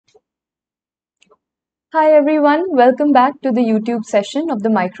Hi everyone, welcome back to the YouTube session of the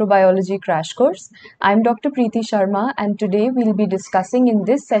Microbiology Crash Course. I'm Dr. Preeti Sharma and today we'll be discussing in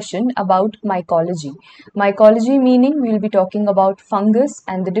this session about mycology. Mycology meaning we'll be talking about fungus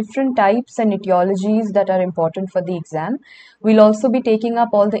and the different types and etiologies that are important for the exam. We'll also be taking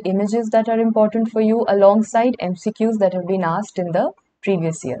up all the images that are important for you alongside MCQs that have been asked in the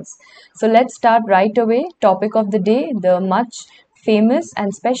previous years. So let's start right away. Topic of the day, the much famous and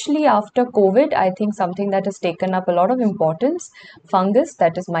especially after COVID, I think something that has taken up a lot of importance, fungus,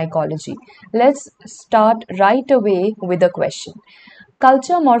 that is mycology. Let's start right away with a question.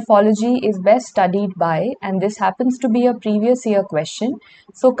 Culture morphology is best studied by, and this happens to be a previous year question.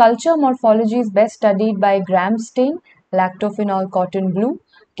 So culture morphology is best studied by gram stain, lactophenol cotton blue,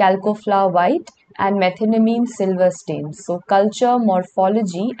 calcoflower white, and methenamine silver stain. So culture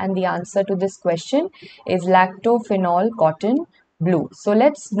morphology, and the answer to this question is lactophenol cotton blue. So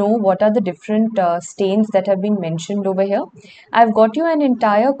let's know what are the different stains that have been mentioned over here. I've got you an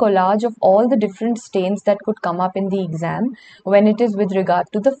entire collage of all the different stains that could come up in the exam when it is with regard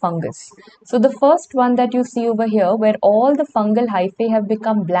to the fungus. So the first one that you see over here, where all the fungal hyphae have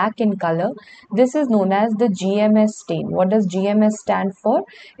become black in color, this is known as the GMS stain. What does GMS stand for?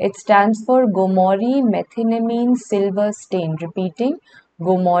 It stands for Gomori methenamine silver stain. Repeating,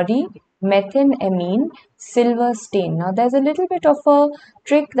 Gomori methenamine silver stain. Now there's a little bit of a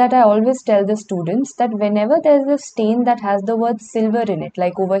trick that I always tell the students, that whenever there's a stain that has the word silver in it,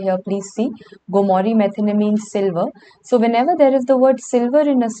 like over here please see Gomori methenamine silver. So whenever there is the word silver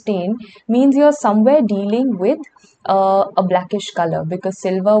in a stain, means you're somewhere dealing with a blackish color, because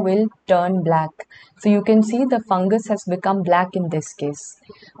silver will turn black. So you can see the fungus has become black in this case.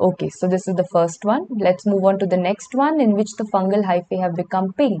 Okay, so this is the first one. Let's move on to the next one, in which the fungal hyphae have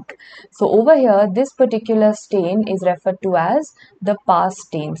become pink. So over here, this particular stain is referred to as the PAS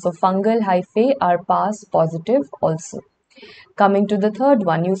stain. So fungal hyphae are PAS positive also. Coming to the third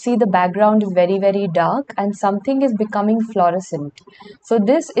one, you see the background is very dark and something is becoming fluorescent. So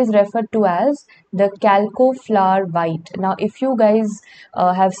this is referred to as the calcoflower white. Now if you guys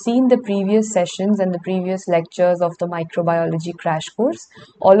have seen the previous sessions and the previous lectures of the microbiology crash course,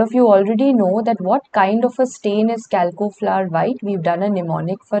 all of you already know that what kind of a stain is calcoflower white. We've done a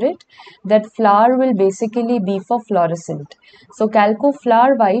mnemonic for it. That flower will basically be for fluorescent. So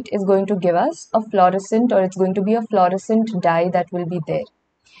calcoflower white is going to give us a fluorescent, or it's going to be a fluorescent dye that will be there.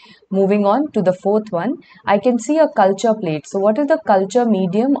 Moving on to the fourth one, I can see a culture plate. So what is the culture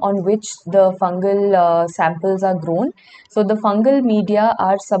medium on which the fungal samples are grown? So the fungal media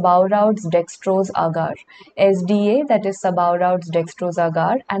are Sabauroud's dextrose agar, SDA, that is Sabauroud's dextrose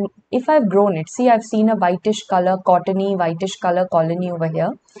agar. And if I've grown it, see, I've seen a whitish color, cottony whitish color colony over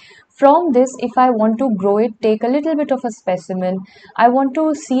here. From this, if I want to grow it, take a little bit of a specimen, I want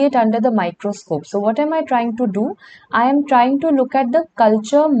to see it under the microscope. So what am I trying to do? I am trying to look at the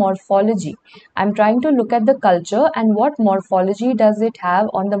culture morphology. I'm trying to look at the culture and what morphology does it have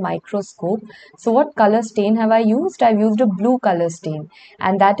on the microscope. So what color stain have I used? I've used a blue color stain,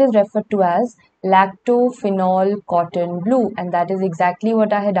 and that is referred to as lactophenol cotton blue, and that is exactly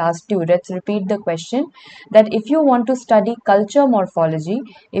what I had asked you. Let's repeat the question, that if you want to study culture morphology,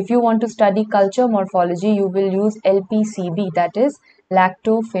 you will use LPCB, that is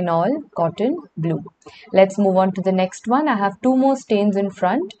lactophenol cotton blue. Let's move on to the next one. I have two more stains in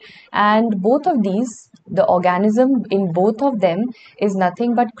front, and both of these, the organism in both of them is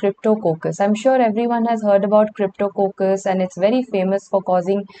nothing but Cryptococcus. I'm sure everyone has heard about Cryptococcus, and it's very famous for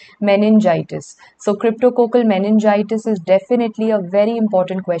causing meningitis. So cryptococcal meningitis is definitely a very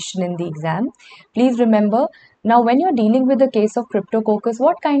important question in the exam. Please remember, now when you're dealing with the case of Cryptococcus,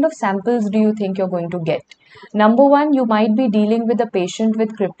 what kind of samples do you think you're going to get? Number one, you might be dealing with a patient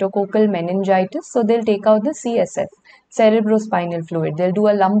with cryptococcal meningitis, so they'll take out the CSF, cerebrospinal fluid. They'll do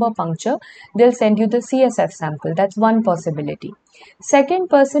a lumbar puncture. They'll send you the CSF sample. That's one possibility. Second,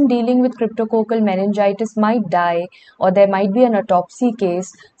 person dealing with cryptococcal meningitis might die, or there might be an autopsy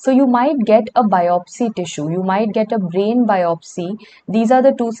case. So you might get a biopsy tissue. You might get a brain biopsy. These are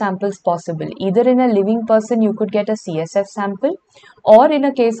the two samples possible. Either in a living person, you could get a CSF sample, or in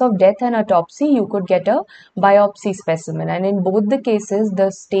a case of death and autopsy, you could get a biopsy specimen. And in both the cases,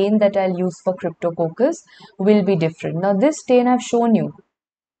 the stain that I'll use for cryptococcus will be different. Now this stain I've shown you,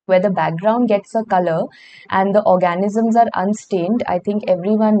 where the background gets a color and the organisms are unstained. I think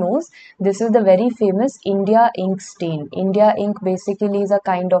everyone knows this is the very famous India ink stain. India ink basically is a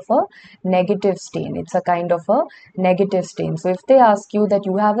kind of a negative stain. It's a kind of a negative stain. So if they ask you that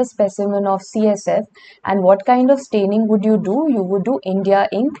you have a specimen of CSF and what kind of staining would you do? You would do India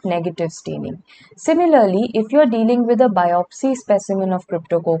ink negative staining. Similarly, if you are dealing with a biopsy specimen of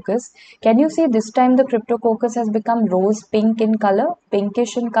Cryptococcus, can you see this time the Cryptococcus has become rose pink in color,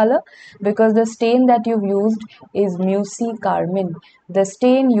 pinkish in color, because the stain that you've used is mucicarmine. The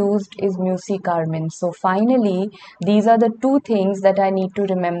stain used is mucicarmine. So finally, these are the two things that I need to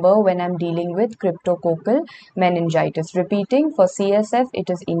remember when I'm dealing with cryptococcal meningitis. Repeating, for CSF it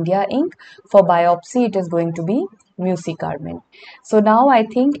is India ink, for biopsy it is going to be mucicarmine. So now I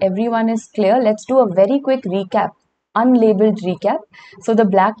think everyone is clear. Let's do a very quick recap, unlabeled recap. So the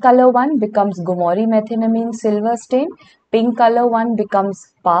black color one becomes Gomori methenamine silver stain, pink color one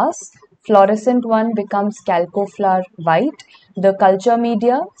becomes PAS, fluorescent one becomes calcoflower white, the culture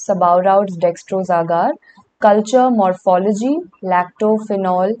media Sabauroud's dextrose agar, culture morphology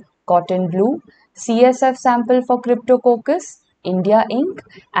lactophenol cotton blue, CSF sample for Cryptococcus India ink,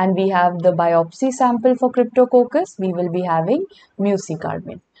 and we have the biopsy sample for Cryptococcus. We will be having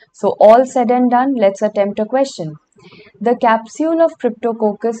mucicarmine. So all said and done, let's attempt a question. The capsule of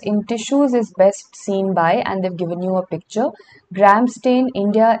Cryptococcus in tissues is best seen by, and they've given you a picture, gram stain,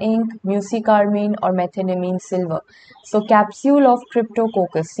 India ink, mucicarmine or methenamine silver. So capsule of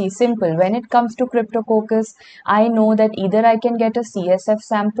Cryptococcus, see, simple. When it comes to Cryptococcus, I know that either I can get a CSF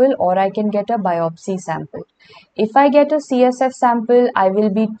sample or I can get a biopsy sample. If I get a CSF sample, I will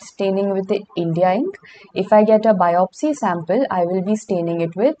be staining with the India ink. If I get a biopsy sample, I will be staining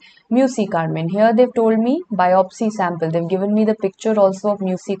it with mucicarmine. Here they've told me biopsy sample. They've given me the picture also of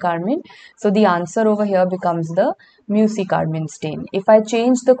mucicarmine. So the answer over here becomes the mucicarmine stain. If I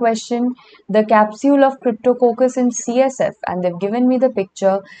change the question, the capsule of Cryptococcus in CSF, and they've given me the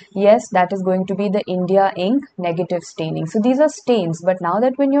picture, yes, that is going to be the India ink negative staining. So these are stains, but now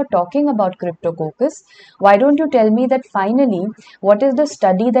that when you're talking about Cryptococcus, why don't you tell me that finally what is the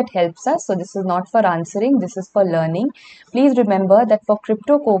study that helps us? So this is not for answering, this is for learning. Please remember that for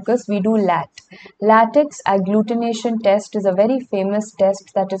Cryptococcus we do LAT. Latex agglutination test is a very famous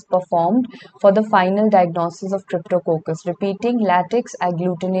test that is performed for the final diagnosis of Cryptococcus. Repeating, latex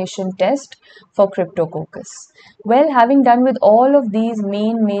agglutination test for Cryptococcus. Well, having done with all of these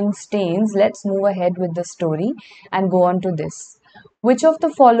main stains, let's move ahead with the story and go on to this. Which of the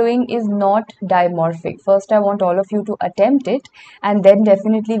following is not dimorphic? First, I want all of you to attempt it, and then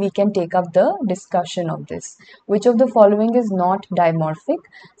definitely we can take up the discussion of this. Which of the following is not dimorphic?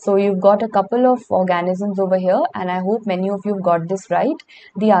 So you've got a couple of organisms over here, and I hope many of you have got this right.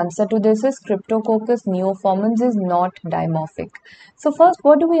 The answer to this is Cryptococcus neoformans is not dimorphic. So first,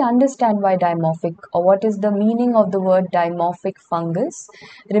 what do we understand by dimorphic, or what is the meaning of the word dimorphic fungus?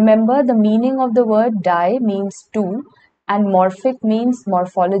 Remember, the meaning of the word di means two, and morphic means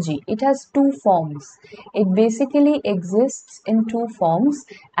morphology. It has two forms. It basically exists in two forms,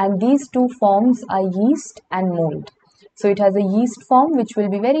 and these two forms are yeast and mold. So it has a yeast form which will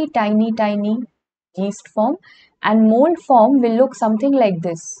be very tiny yeast form, and mold form will look something like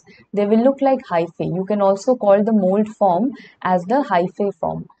this. They will look like hyphae. You can also call the mold form as the hyphae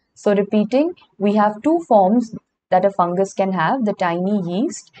form. So repeating, we have two forms that a fungus can have, the tiny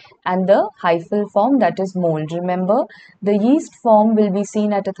yeast and the hyphal form, that is mold. Remember, the yeast form will be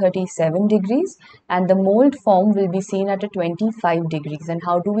seen at a 37 degrees and the mold form will be seen at a 25 degrees. And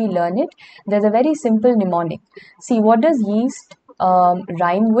how do we learn it? There's a very simple mnemonic. See, what does yeast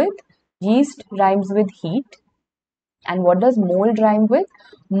rhyme with? Yeast rhymes with heat. And what does mold rhyme with?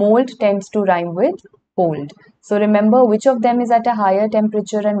 Mold tends to rhyme with cold. So remember, which of them is at a higher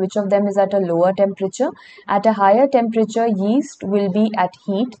temperature and which of them is at a lower temperature. At a higher temperature, yeast will be at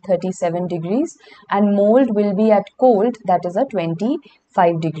heat 37 degrees and mold will be at cold, that is a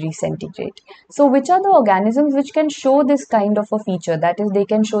 25 degrees centigrade. So which are the organisms which can show this kind of a feature? That is, they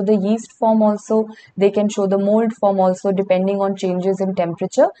can show the yeast form also, they can show the mold form also depending on changes in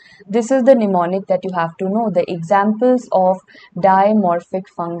temperature. This is the mnemonic that you have to know. The examples of dimorphic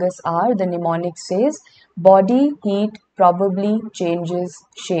fungus are, the mnemonic says, body heat probably changes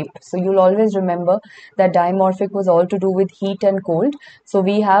shape. So you'll always remember that dimorphic was all to do with heat and cold. So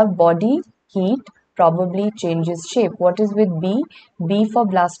we have body heat probably changes shape. What is with B? B for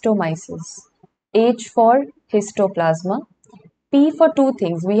blastomyces, H for histoplasma, P for two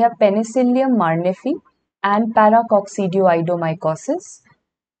things. We have Penicillium marnefi and paracoccidioidomycosis,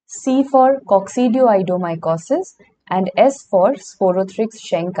 C for coccidioidomycosis, and S for Sporothrix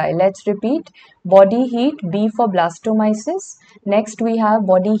schenki. Let's repeat. Body heat, B for blastomyces. Next we have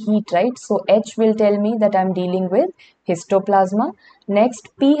body heat, right? So H will tell me that I'm dealing with histoplasma. Next,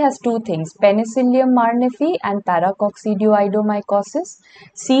 P has two things, Penicillium marnifi and paracoccidioidomycosis.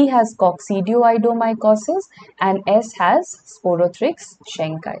 C has coccidioidomycosis and S has Sporothrix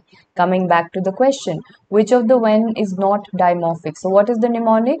schenki. Coming back to the question, which of the one is not dimorphic? So what is the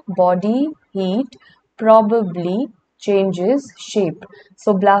mnemonic? Body heat probably changes shape.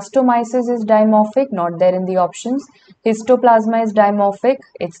 So blastomyces is dimorphic, not there in the options. Histoplasma is dimorphic,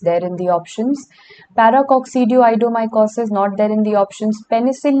 it's there in the options. Paracoccidioidomycosis, not there in the options.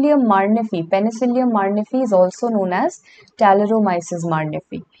 Penicillium marnifi is also known as Talaromyces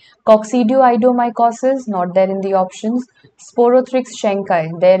marnifi. Coccidioidomycosis, not there in the options. Sporothrix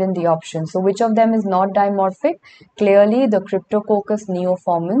schenki, there in the options. So which of them is not dimorphic? Clearly the Cryptococcus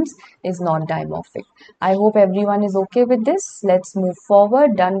neoformans is not dimorphic. I hope everyone is okay with this. Let's move forward.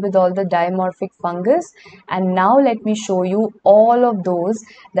 Done with all the dimorphic fungus, and now let me show you all of those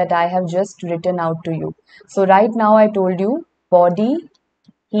that I have just written out to you. So right now I told you body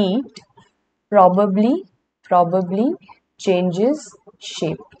heat probably changes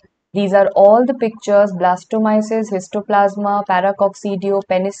shape. These are all the pictures: blastomyces, histoplasma, paracoccidio,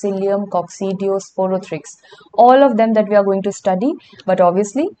 penicillium, coccidio, sporothrix. All of them that we are going to study, but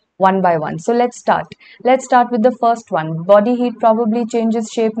obviously one by one. So let's start. Let's start with the first one. Body heat probably changes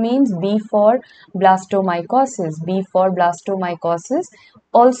shape means B for blastomycosis. B for blastomycosis,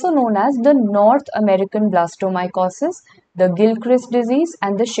 also known as the North American blastomycosis, the Gilchrist disease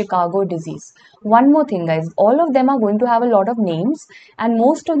and the Chicago disease. One more thing guys, all of them are going to have a lot of names, and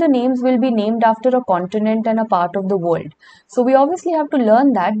most of the names will be named after a continent and a part of the world. So we obviously have to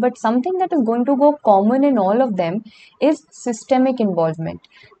learn that, but something that is going to go common in all of them is systemic involvement.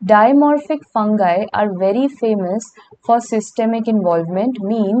 Dimorphic fungi are very famous for systemic involvement,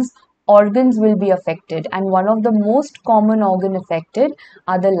 means organs will be affected, and one of the most common organ affected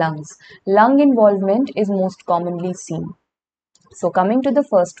are the lungs. Lung involvement is most commonly seen. So coming to the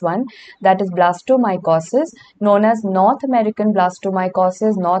first one, that is blastomycosis, known as North American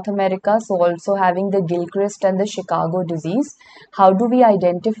blastomycosis, North America, so also having the Gilchrist and the Chicago disease. How do we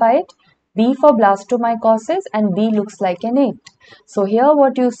identify it? B for blastomycosis, and B looks like an 8. So here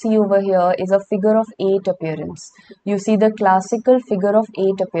what you see over here is a figure of 8 appearance. You see the classical figure of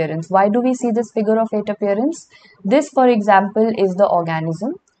 8 appearance. Why do we see this figure of 8 appearance? This, for example, is the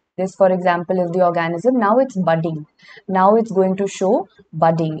organism. This, for example, is the organism. Now it's budding. Now it's going to show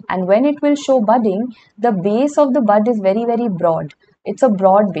budding. And when it will show budding, the base of the bud is very, very broad. It's a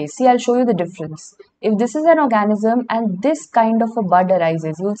broad base. See, I'll show you the difference. If this is an organism and this kind of a bud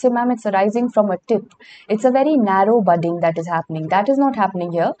arises, you'll say, ma'am, it's arising from a tip. It's a very narrow budding that is happening. That is not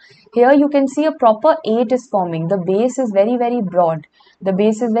happening here. Here you can see a proper 8 is forming. The base is very, very broad. The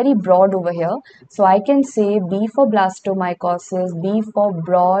base is very broad over here. So I can say B for blastomycosis, B for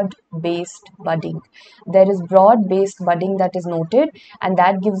broad-based budding. There is broad-based budding that is noted, and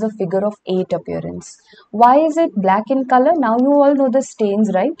that gives a figure of 8 appearance. Why is it black in color? Now you all know the stains,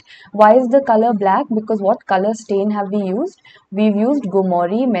 right? Why is the color black? Because what color stain have we used? We've used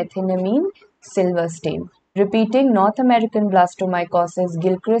Gomori methenamine silver stain. Repeating, North American blastomycosis,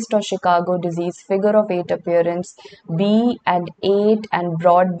 Gilchrist or Chicago disease, figure of 8 appearance, B and 8 and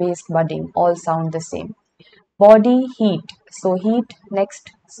broad-based budding all sound the same. Body heat. So heat,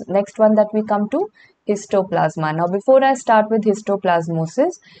 next one that we come to, histoplasma. Now before I start with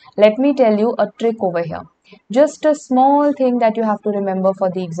histoplasmosis, let me tell you a trick over here. Just a small thing that you have to remember for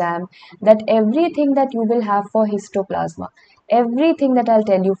the exam, that everything that you will have for histoplasma, everything that I'll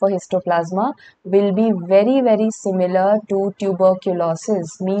tell you for histoplasma will be very, very similar to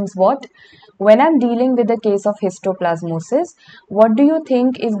tuberculosis. Means what? When I'm dealing with the case of histoplasmosis, what do you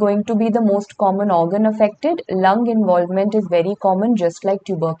think is going to be the most common organ affected? Lung involvement is very common, just like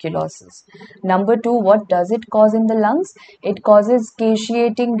tuberculosis. Number 2, what does it cause in the lungs? It causes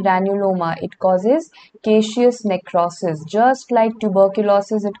caseating granuloma. It causes caseous necrosis. Just like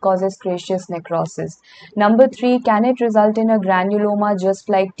tuberculosis, it causes caseous necrosis. Number 3, can it result in a granuloma just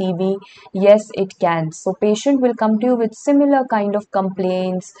like TB? Yes, it can. So patient will come to you with similar kind of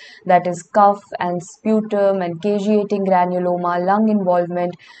complaints, that is cough and sputum and caseating granuloma, lung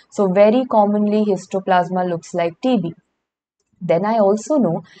involvement. So very commonly histoplasma looks like TB. Then I also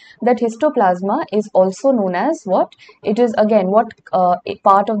know that histoplasma is also known as what? It is again what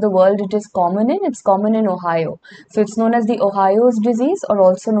part of the world it is common in? It's common in Ohio. So it's known as the Ohio's disease, or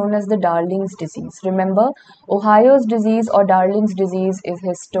also known as the Darling's disease. Remember, Ohio's disease or Darling's disease is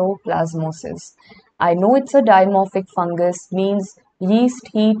histoplasmosis. I know it's a dimorphic fungus, means Yeast,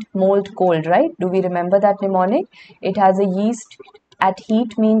 heat, mold, cold, right? Do we remember that mnemonic? It has a yeast at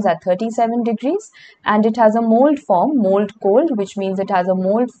heat means at 37 degrees, and it has a mold form, mold cold, which means it has a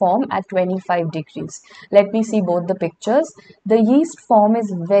mold form at 25 degrees. Let me see both the pictures. The yeast form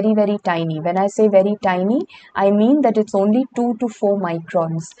is very, very tiny. When I say very tiny, I mean that it's only 2 to 4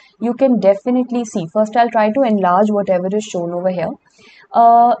 microns. You can definitely see. First, I'll try to enlarge whatever is shown over here.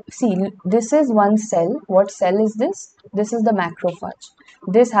 See, this is one cell. What cell is this? This is the macrophage.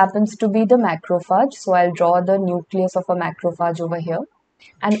 This happens to be the macrophage. So I'll draw the nucleus of a macrophage over here.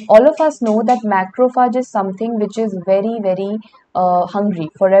 And all of us know that macrophage is something which is very, very hungry,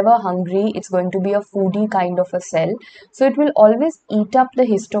 forever hungry. It's going to be a foodie kind of a cell. So it will always eat up the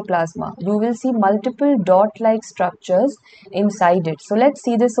histoplasma. You will see multiple dot-like structures inside it. So let's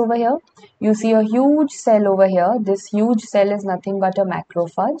see this over here. You see a huge cell over here. This huge cell is nothing but a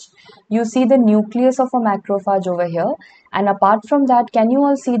macrophage. You see the nucleus of a macrophage over here. And apart from that, can you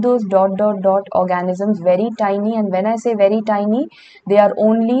all see those dot dot dot organisms, very tiny? And when I say very tiny, they are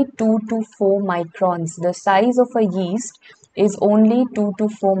only 2 to 4 microns. The size of a yeast is only 2 to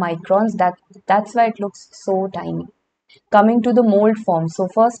 4 microns. That's why it looks so tiny. Coming to the mold form. So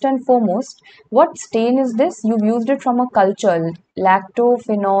first and foremost, what stain is this? You've used it from a culture,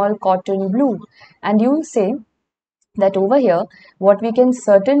 lactophenol cotton blue. And you will say that over here, what we can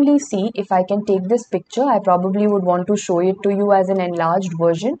certainly see, if I can take this picture, I probably would want to show it to you as an enlarged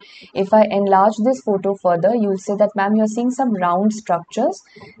version. If I enlarge this photo further, you'll say that, ma'am, you're seeing some round structures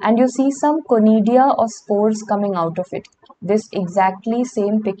and you see some conidia or spores coming out of it. This exactly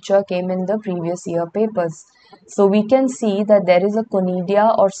same picture came in the previous year papers. So we can see that there is a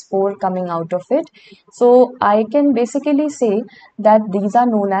conidia or spore coming out of it. So I can basically say that these are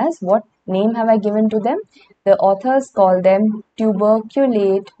known as, what name have I given to them? The authors call them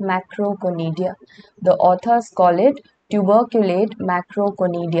tuberculate macroconidia. The authors call it tuberculate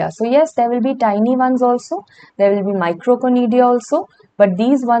macroconidia. So yes, there will be tiny ones also. There will be microconidia also. But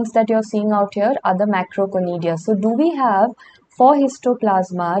these ones that you're seeing out here are the macroconidia. So do we have, for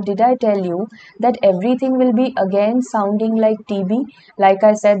histoplasma, did I tell you that everything will be again sounding like TB? Like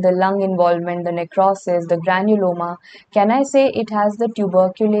I said, the lung involvement, the necrosis, the granuloma. Can I say it has the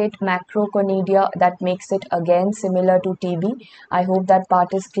tuberculate macroconidia that makes it again similar to TB? I hope that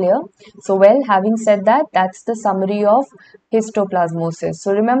part is clear. So well, having said that, that's the summary of histoplasmosis.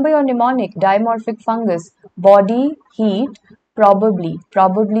 So remember your mnemonic, dimorphic fungus, body, heat,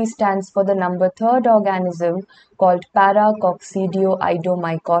 probably stands for the number 3rd organism called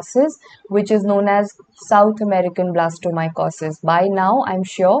Paracoccidioidomycosis, which is known as South American blastomycosis. By now, I'm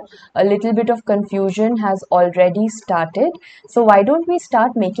sure a little bit of confusion has already started. So why don't we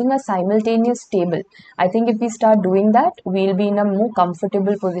start making a simultaneous table? I think if we start doing that, we'll be in a more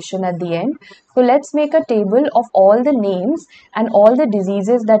comfortable position at the end. So let's make a table of all the names and all the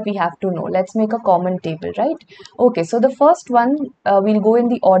diseases that we have to know. Let's make a common table, right? Okay, so the first one, we'll go in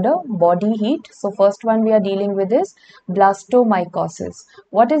the order, body heat. So first one we are dealing with is blastomycosis.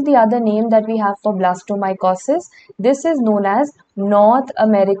 What is the other name that we have for blastomycosis? This is known as North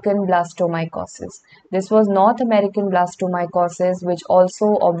American blastomycosis. This was North American blastomycosis, which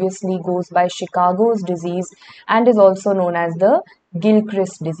also obviously goes by Chicago's disease and is also known as the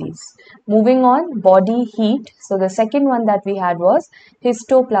Gilchrist disease. Moving on, body heat. So the second one that we had was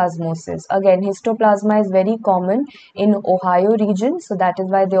histoplasmosis. Again, histoplasma is very common in Ohio region. So that is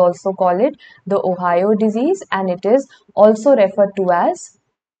why they also call it the Ohio disease, and it is also referred to as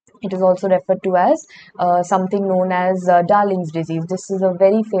something known as Darling's disease. This is a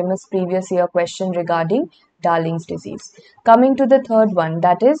very famous previous year question regarding Darling's disease. Coming to the third one,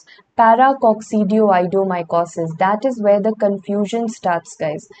 that is paracoccidioidomycosis. That is where the confusion starts,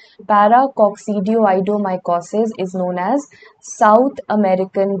 guys. Paracoccidioidomycosis is known as South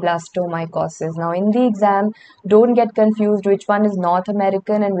American blastomycosis. Now in the exam, don't get confused which one is North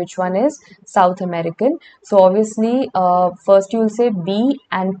American and which one is South American. So obviously, first you will say B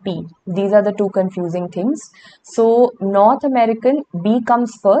and P. These are the two confusing things. So North American, B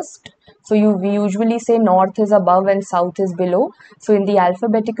comes first. So we usually say north is above and south is below. So in the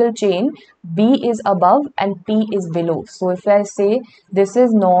alphabetical chain, B is above and P is below. So if I say this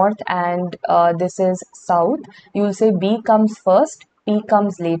is north and this is south, you will say B comes first, P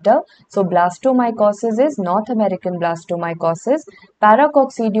comes later. So blastomycosis is North American blastomycosis.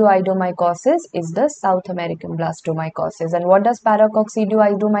 Paracoccidioidomycosis is the South American blastomycosis. And what does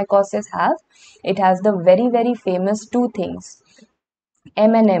paracoccidioidomycosis have? It has the very, very famous two things.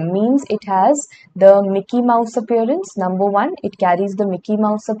 M&M means it has the Mickey Mouse appearance. Number one, it carries the Mickey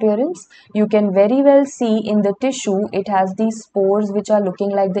Mouse appearance. You can very well see in the tissue, it has these spores which are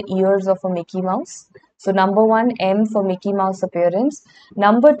looking like the ears of a Mickey Mouse. So number 1 M for Mickey Mouse appearance.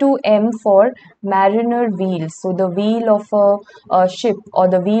 Number 2 M for mariner wheel. So the wheel of a ship or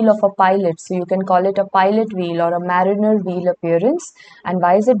the wheel of a pilot. So you can call it a pilot wheel or a mariner wheel appearance. And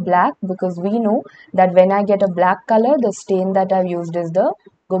why is it black? Because we know that when I get a black color, the stain that I've used is the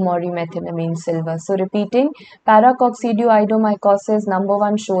Gomori methenamine silver. So repeating, paracoccidioidomycosis, number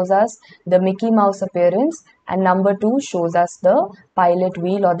 1 shows us the Mickey Mouse appearance and number 2 shows us the pilot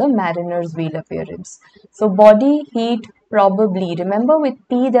wheel or the mariner's wheel appearance. So body heat probably. Remember with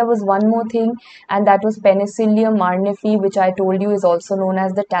P there was one more thing and that was Penicillium marnifi, which I told you is also known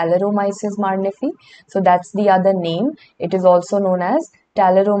as the Talaromyces marnifi. So that's the other name. It is also known as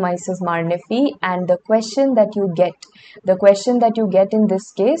Talaromyces marnifi, and the question that you get in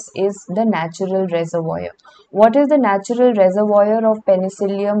this case is the natural reservoir. What is the natural reservoir of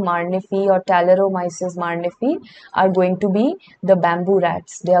Penicillium marnifi or Talaromyces marnifi? Are going to be the bamboo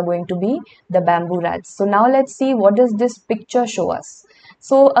rats. They are going to be the bamboo rats. So now let's see what does this picture show us.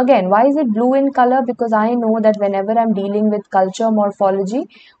 So again, why is it blue in color? Because I know that whenever I'm dealing with culture morphology,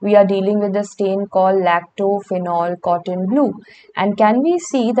 we are dealing with a stain called lactophenol cotton blue. And can we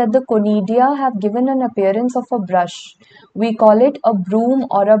see that the conidia have given an appearance of a brush? We call it a broom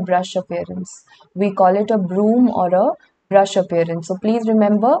or a brush appearance. We call it a broom or a brush appearance. So please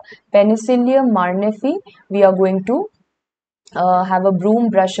remember, Penicillium marnifi, we are going to have a broom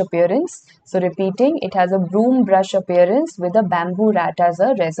brush appearance. So repeating, it has a broom brush appearance with a bamboo rat as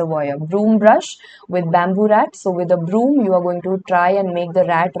a reservoir. Broom brush with bamboo rat. So with a broom, you are going to try and make the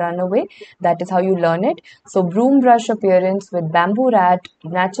rat run away. That is how you learn it. So broom brush appearance with bamboo rat,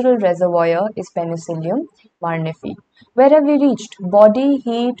 natural reservoir is Penicillium marnifi. Where have we reached? Body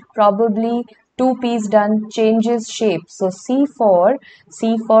heat, probably 2 P's done, changes shape. So C for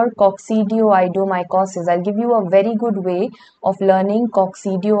coccidioidomycosis. I'll give you a very good way of learning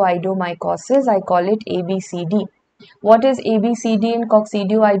coccidioidomycosis. I call it ABCD. What is ABCD in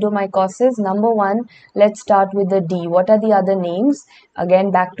coccidioidomycosis? Number 1, let's start with the D. What are the other names? Again,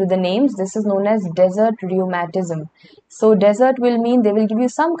 back to the names. This is known as desert rheumatism. So desert will mean they will give you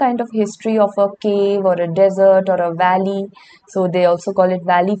some kind of history of a cave or a desert or a valley. So they also call it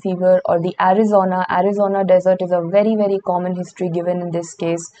valley fever or the Arizona desert is a very, very common history given in this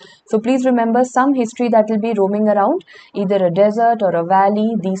case. So please remember some history that will be roaming around, either a desert or a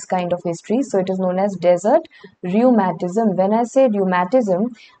valley, these kind of history. So it is known as desert rheumatism. When I say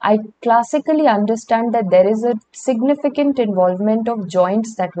rheumatism, I classically understand that there is a significant involvement of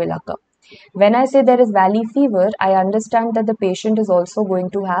joints that will occur. When I say there is valley fever, I understand that the patient is also going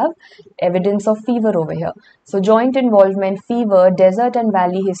to have evidence of fever over here. So joint involvement, fever, desert and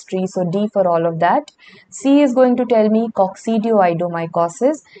valley history. So D for all of that. C is going to tell me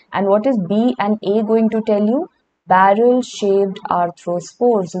coccidioidomycosis. And what is B and A going to tell you? Barrel-shaped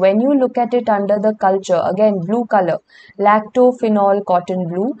arthrospores. When you look at it under the culture, again blue color, lactophenol cotton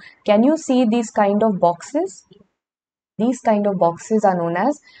blue, can you see these kind of boxes? These kind of boxes are known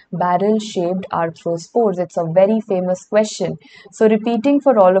as barrel-shaped arthrospores. It's a very famous question. So repeating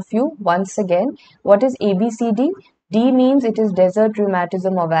for all of you once again, what is ABCD? D means it is desert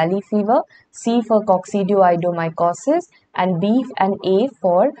rheumatism or valley fever, C for coccidioidomycosis, and B and A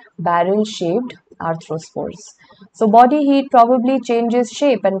for barrel-shaped arthrospores. So body heat probably changes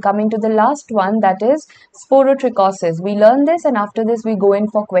shape, and coming to the last one, that is sporotrichosis. We learn this and after this we go in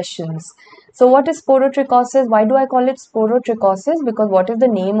for questions. So what is sporotrichosis? Why do I call it sporotrichosis? Because what is the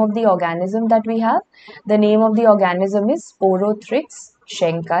name of the organism that we have? The name of the organism is Sporothrix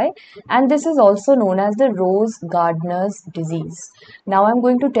Schenkai, and this is also known as the rose gardener's disease. Now I'm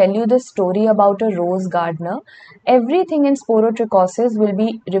going to tell you the story about a rose gardener. Everything in sporotrichosis will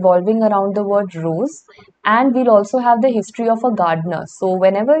be revolving around the word rose, and we'll also have the history of a gardener. So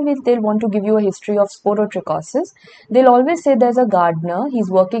whenever they'll want to give you a history of sporotrichosis, they'll always say there's a gardener, he's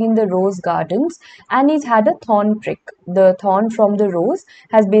working in the rose gardens and he's had a thorn prick. The thorn from the rose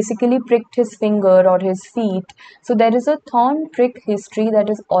has basically pricked his finger or his feet. So there is a thorn prick history that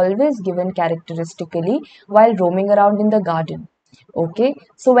is always given characteristically while roaming around in the garden. Okay,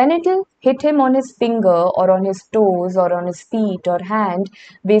 so when it will hit him on his finger or on his toes or on his feet or hand,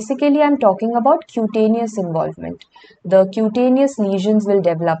 basically I'm talking about cutaneous involvement. The cutaneous lesions will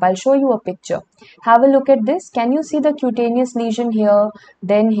develop. I'll show you a picture. Have a look at this. Can you see the cutaneous lesion here,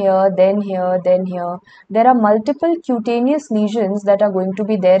 then here, then here, then here? There are multiple cutaneous lesions that are going to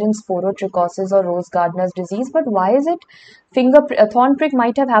be there in sporotrichosis or rose gardener's disease. But why is it a thorn prick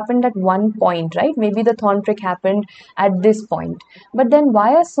might have happened at one point, right? Maybe the thorn prick happened at this point. But then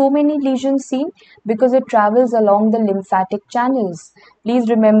why are so many lesion seen? Because it travels along the lymphatic channels. Please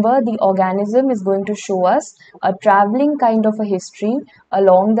remember, the organism is going to show us a traveling kind of a history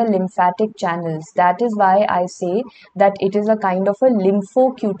along the lymphatic channels. That is why I say that it is a kind of a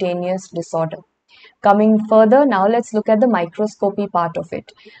lymphocutaneous disorder. Coming further, now let's look at the microscopy part of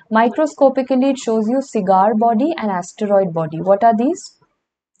it. Microscopically, it shows you cigar body and asteroid body. What are these?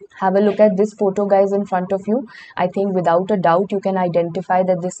 Have a look at this photo, guys, in front of you. I think without a doubt you can identify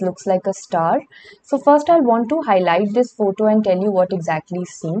that this looks like a star. So first I'll want to highlight this photo and tell you what exactly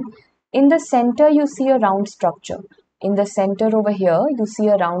is seen. In the center you see a round structure. In the center over here you see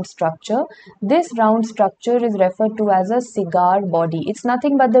a round structure. This round structure is referred to as a cigar body. It's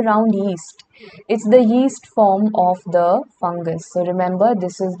nothing but the round yeast. It's the yeast form of the fungus. So remember,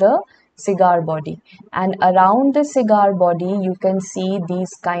 this is the cigar body, and around the cigar body you can see these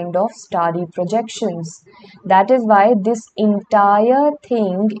kind of starry projections. That is why this entire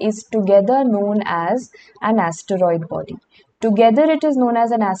thing is together known as an asteroid body. Together it is known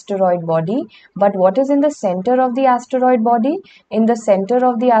as an asteroid body. But what is in the center of the asteroid body? In the center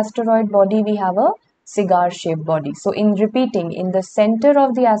of the asteroid body we have a cigar shaped body. So in repeating, in the center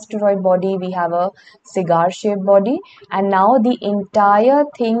of the asteroid body we have a cigar shaped body, and now the entire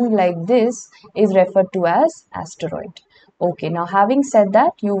thing like this is referred to as asteroid. Okay, now having said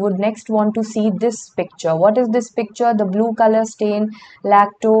that, you would next want to see this picture. What is this picture? The blue color stain,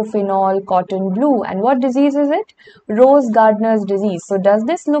 lactophenol cotton blue. And what disease is it? Rose Gardner's disease. So does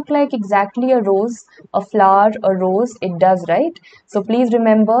this look like exactly a rose, a flower, a rose? It does, right? So please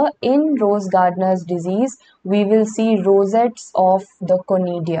remember, in Rose Gardner's disease, we will see rosettes of the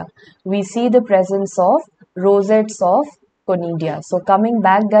conidia. We see the presence of rosettes of conidia. So coming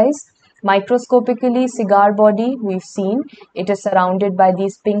back, guys, microscopically, cigar body, we've seen it is surrounded by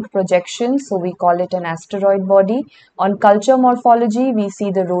these pink projections, so we call it an asteroid body. On culture morphology, we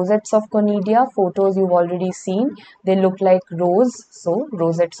see the rosettes of conidia. Photos you've already seen, they look like rose, so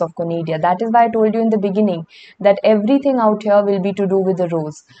rosettes of conidia. That is why I told you in the beginning that everything out here will be to do with the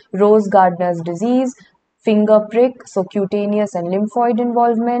rose. Rose Gardner's disease, finger prick, so cutaneous and lymphoid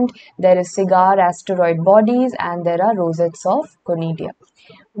involvement, there is cigar asteroid bodies, and there are rosettes of conidia.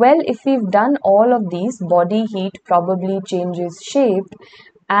 Well, if we've done all of these, body heat probably changes shape,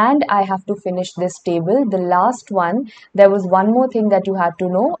 and I have to finish this table. The last one, there was one more thing that you had to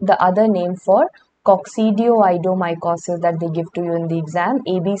know, the other name for coccidioidomycosis that they give to you in the exam,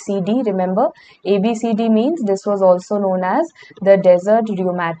 ABCD. Remember, ABCD means this was also known as the desert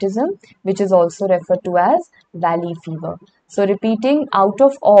rheumatism, which is also referred to as valley fever. So repeating, out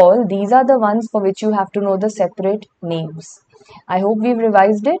of all, these are the ones for which you have to know the separate names. I hope we've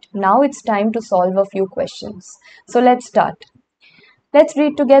revised it. Now it's time to solve a few questions. So let's start. Let's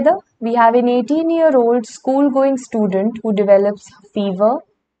read together. We have an 18-year-old school-going student who develops fever,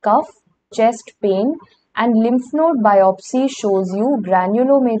 cough, chest pain, and lymph node biopsy shows you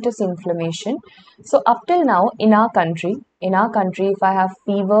granulomatous inflammation. So up till now in our country, if I have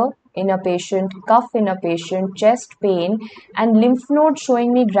fever in a patient, cough in a patient, chest pain, and lymph node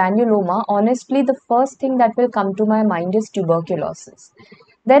showing me granuloma, honestly the first thing that will come to my mind is tuberculosis.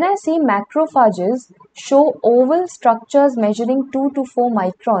 Then I see macrophages show oval structures measuring 2 to 4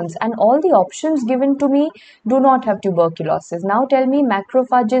 microns, and all the options given to me do not have tuberculosis. Now tell me,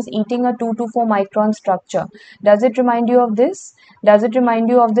 macrophages eating a 2 to 4 micron structure. Does it remind you of this? Does it remind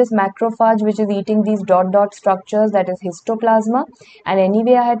you of this macrophage which is eating these dot structures, that is histoplasma? And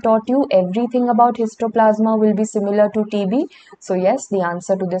anyway, I had taught you everything about histoplasma will be similar to TB. So yes, the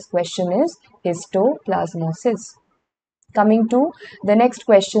answer to this question is histoplasmosis. Coming to the next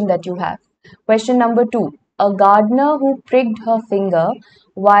question that you have. Question number 2. A gardener who pricked her finger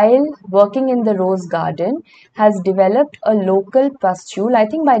while working in the rose garden has developed a local pustule. I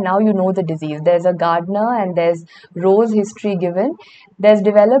think by now you know the disease. There's a gardener and there's rose history given. There's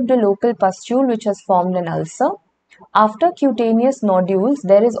developed a local pustule which has formed an ulcer. After cutaneous nodules,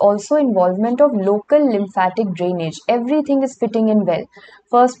 there is also involvement of local lymphatic drainage. Everything is fitting in well.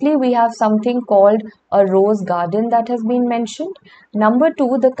 Firstly, we have something called a rose garden that has been mentioned. Number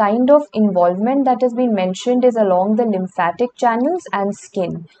 2, the kind of involvement that has been mentioned is along the lymphatic channels and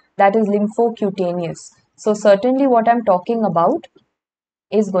skin, that is lymphocutaneous. So certainly what I'm talking about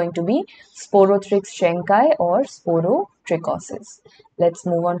is going to be Sporothrix schenki or sporotrichosis. Let's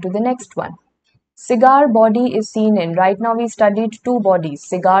move on to the next one. Cigar body is seen in, right now we studied two bodies,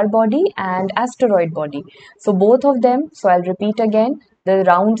 cigar body and asteroid body. So both of them, so I'll repeat again, the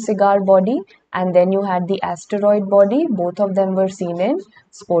round cigar body and then you had the asteroid body, both of them were seen in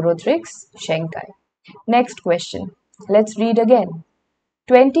Sporothrix schenki. Next question, let's read again.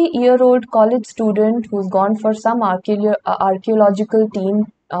 20-year-old college student who's gone for some archaeological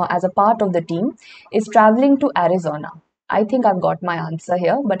as a part of the team is traveling to Arizona. I think I've got my answer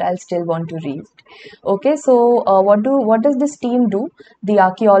here, but I'll still want to read. Okay, so what does this team do? The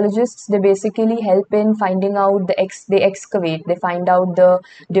archaeologists, they basically help in finding out they excavate, they find out the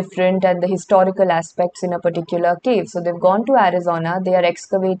different and the historical aspects in a particular cave. So they've gone to Arizona, they are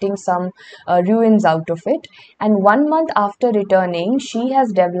excavating some ruins out of it, and 1 month after returning, she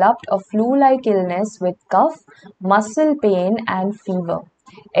has developed a flu-like illness with cough, muscle pain, and fever.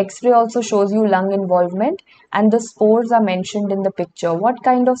 X-ray also shows you lung involvement, and the spores are mentioned in the picture. What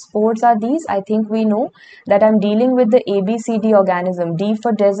kind of spores are these? I think we know that I'm dealing with the ABCD organism. D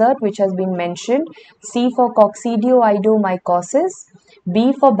for desert, which has been mentioned. C for coccidioidomycosis.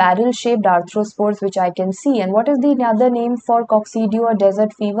 B for barrel-shaped arthrospores, which I can see. And what is the other name for coccidio or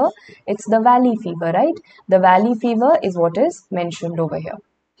desert fever? It's the valley fever, right? The valley fever is what is mentioned over here.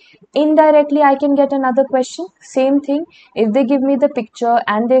 Indirectly, I can get another question. Same thing. If they give me the picture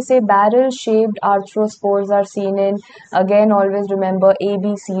and they say barrel-shaped arthrospores are seen in, again, always remember A,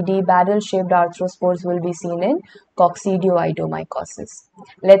 B, C, D, barrel-shaped arthrospores will be seen in coccidioidomycosis.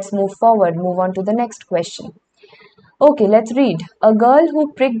 Let's move forward, move on to the next question. Okay, let's read. A girl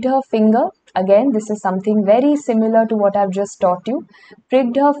who pricked her finger. Again, this is something very similar to what I've just taught you.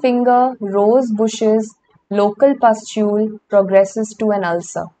 Pricked her finger, rose bushes, local pustule, progresses to an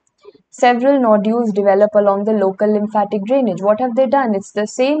ulcer. Several nodules develop along the local lymphatic drainage. What have they done? It's the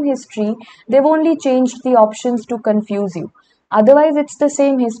same history. They've only changed the options to confuse you. Otherwise, it's the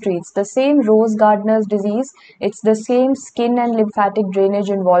same history. It's the same Rose Gardner's disease. It's the same skin and lymphatic drainage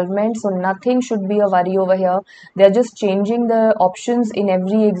involvement. So nothing should be a worry over here. They're just changing the options in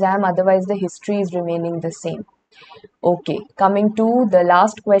every exam. Otherwise, the history is remaining the same. Okay, coming to the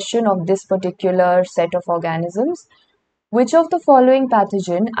last question of this particular set of organisms. Which of the following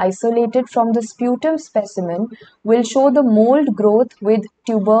pathogen isolated from the sputum specimen will show the mold growth with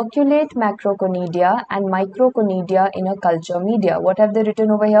tuberculate macroconidia and microconidia in a culture media? What have they written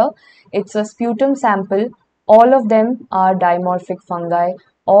over here? It's a sputum sample. All of them are dimorphic fungi.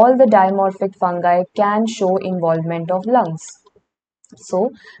 All the dimorphic fungi can show involvement of lungs.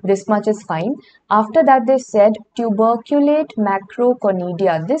 So this much is fine. After that, they said tuberculate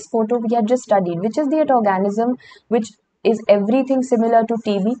macroconidia. This photo we had just studied, which is the organism which is everything similar to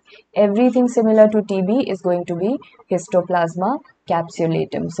TB. Everything similar to TB is going to be Histoplasma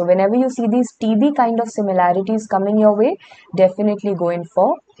capsulatum. So whenever you see these TB kind of similarities coming your way, definitely go in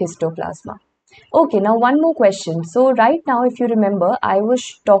for Histoplasma. Okay, now one more question. So right now, if you remember, I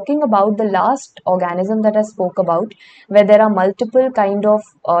was talking about the last organism that I spoke about, where there are multiple kind of,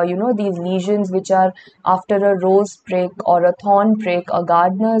 these lesions which are after a rose prick or a thorn prick, a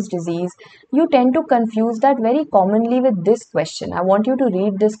Gardner's disease. You tend to confuse that very commonly with this question. I want you to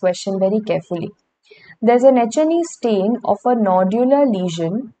read this question very carefully. There's an H&E stain of a nodular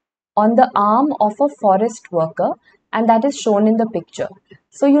lesion on the arm of a forest worker, and that is shown in the picture.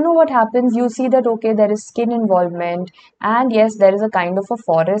 So you know what happens, you see that okay, there is skin involvement, and yes, there is a kind of a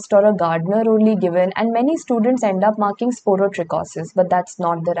forest or a gardener only given, and many students end up marking sporotrichosis, but that's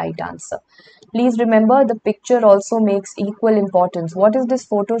not the right answer. Please remember, the picture also makes equal importance. What is this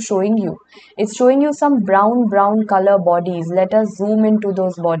photo showing you? It's showing you some brown color bodies. Let us zoom into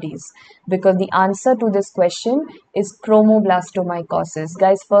those bodies, because the answer to this question is chromoblastomycosis.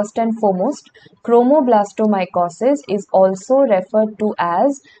 Guys, first and foremost, chromoblastomycosis is also referred to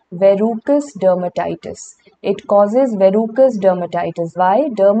as verrucous dermatitis. It causes verrucous dermatitis. Why?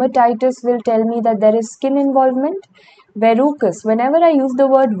 Dermatitis will tell me that there is skin involvement. Verrucous, whenever I use the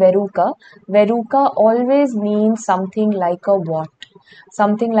word verruca always means something like a wart.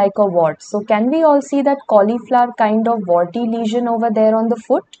 Something like a wart. So can we all see that cauliflower kind of warty lesion over there on the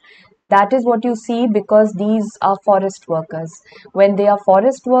foot? That is what you see because these are forest workers. When they are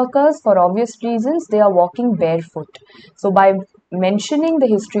forest workers, for obvious reasons, they are walking barefoot. So by mentioning the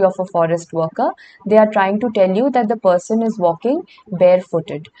history of a forest worker, they are trying to tell you that the person is walking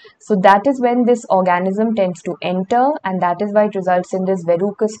barefooted. So that is when this organism tends to enter, and that is why it results in this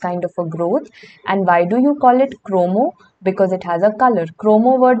verrucous kind of a growth. And why do you call it chromo? Because it has a color.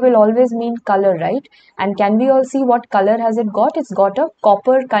 Chromo word will always mean color, right? And can we all see what color has it got? It's got a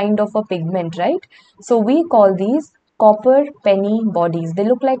copper kind of a pigment, right? So we call these copper penny bodies. They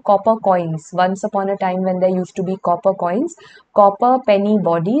look like copper coins. Once upon a time when there used to be copper coins, copper penny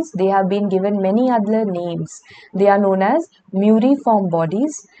bodies, they have been given many other names. They are known as muriform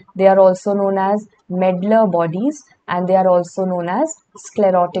bodies. They are also known as medlar bodies, and they are also known as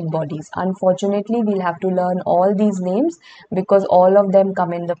sclerotic bodies. Unfortunately, we'll have to learn all these names because all of them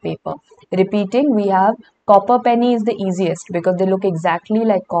come in the paper. Repeating, we have copper penny is the easiest because they look exactly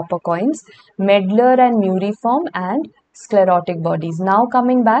like copper coins, medlar and muriform, and sclerotic bodies. Now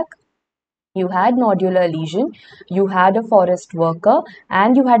coming back, you had nodular lesion, you had a forest worker,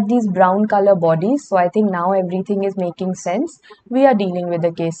 and you had these brown color bodies. So I think now everything is making sense. We are dealing with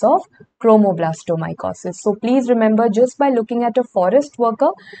a case of chromoblastomycosis. So please remember, just by looking at a forest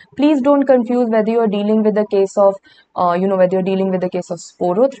worker, please don't confuse whether you're dealing with a case of, whether you're dealing with a case of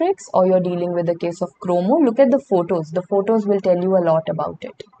sporothrix or you're dealing with a case of chromo. Look at the photos. The photos will tell you a lot about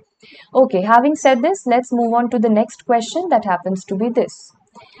it. Okay, having said this, let's move on to the next question that happens to be this.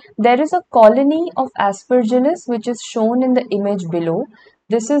 There is a colony of aspergillus which is shown in the image below.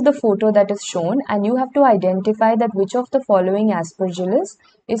 This is the photo that is shown, and you have to identify that which of the following aspergillus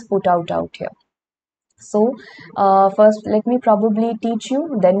is put out here. So first let me probably teach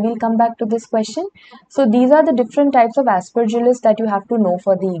you, then we'll come back to this question. So these are the different types of aspergillus that you have to know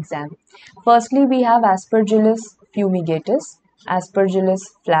for the exam. Firstly, we have aspergillus fumigatus, aspergillus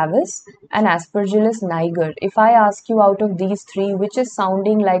flavus, and aspergillus niger. If I ask you out of these three, which is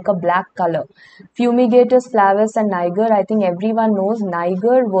sounding like a black color, fumigatus, flavus, and niger, I think everyone knows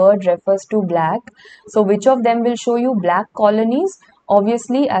niger word refers to black. So which of them will show you black colonies?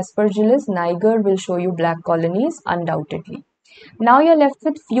 Obviously, aspergillus niger will show you black colonies, undoubtedly. Now you're left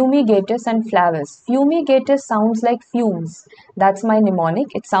with fumigatus and flavus. Fumigatus sounds like fumes. That's my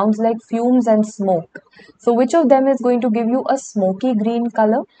mnemonic. It sounds like fumes and smoke. So which of them is going to give you a smoky green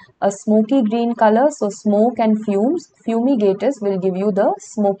color? A smoky green color. So smoke and fumes. Fumigatus will give you the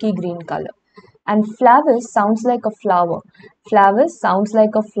smoky green color. And flavus sounds like a flower. Flavus sounds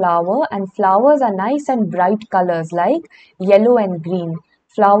like a flower, and flowers are nice and bright colors like yellow and green.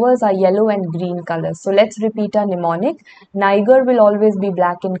 Flowers are yellow and green colors. So let's repeat our mnemonic. Niger will always be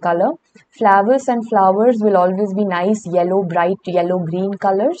black in color. Flavus and flowers will always be nice yellow, bright yellow green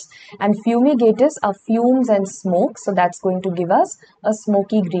colors. And fumigatus are fumes and smoke. So that's going to give us a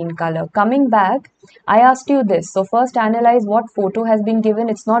smoky green color. Coming back, I asked you this. So first analyze what photo has been given.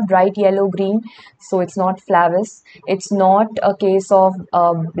 It's not bright yellow green. So it's not flavus. It's not a case of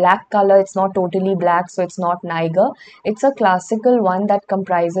black color. It's not totally black. So it's not niger. It's a classical one that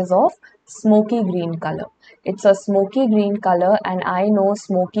comprises of smoky green color. It's a smoky green color, and I know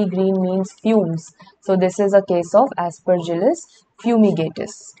smoky green means fumes. So this is a case of aspergillus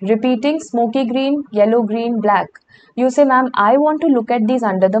fumigatus. Repeating, smoky green, yellow green, black. You say, ma'am, I want to look at these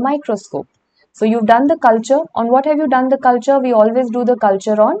under the microscope. So you've done the culture. On what have you done the culture? We always do the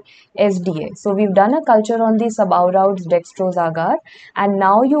culture on SDA. So we've done a culture on the subaroutes, dextrose, agar, and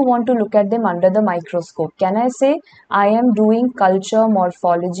now you want to look at them under the microscope. Can I say I am doing culture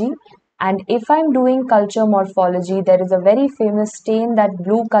morphology? And if I'm doing culture morphology, there is a very famous stain, that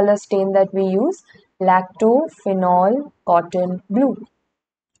blue color stain that we use, lactophenol cotton blue.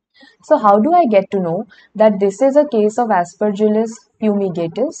 So how do I get to know that this is a case of aspergillus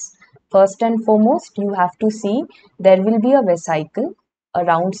fumigatus? First and foremost, you have to see there will be a vesicle, a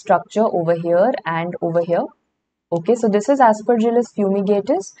round structure over here and over here. Okay, so this is aspergillus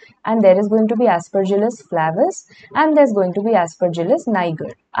fumigatus, and there is going to be aspergillus flavus, and there's going to be aspergillus niger.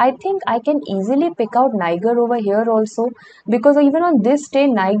 I think I can easily pick out niger over here also, because even on this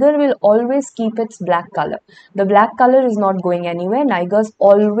stain, niger will always keep its black color. The black color is not going anywhere. Niger's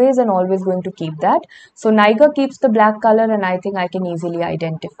always and always going to keep that. So niger keeps the black color, and I think I can easily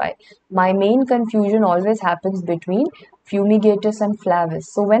identify. My main confusion always happens between fumigatus and flavus.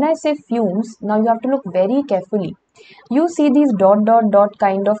 So when I say fumes, now you have to look very carefully. You see these dot dot dot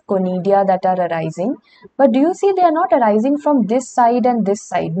kind of conidia that are arising, but do you see they are not arising from this side and this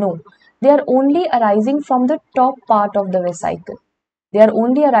side? No, they are only arising from the top part of the vesicle. They are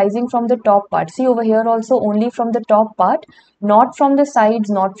only arising from the top part. See over here also, only from the top part, not from the sides,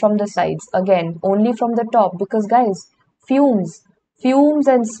 not from the sides. Again, only from the top, because guys, fumes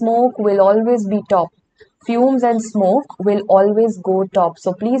and smoke will always be top. Fumes and smoke will always go top.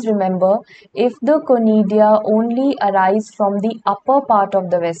 So please remember, if the conidia only arise from the upper part of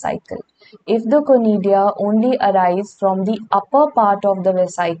the vesicle, if the conidia only arise from the upper part of the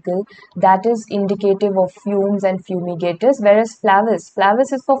vesicle, that is indicative of fumes and fumigatus. Whereas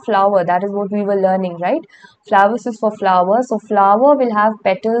flavus is for flower. That is what we were learning, right? Flavus is for flower. So flower will have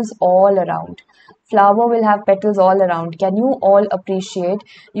petals all around. Flower will have petals all around. Can you all appreciate?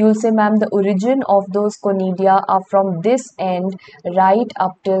 You'll say, ma'am, the origin of those conidia are from this end right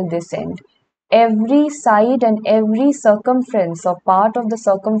up till this end. Every side and every circumference or part of the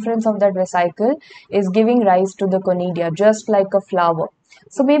circumference of that vesicle is giving rise to the conidia, just like a flower.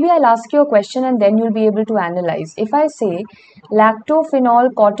 So maybe I'll ask you a question and then you'll be able to analyze. If I say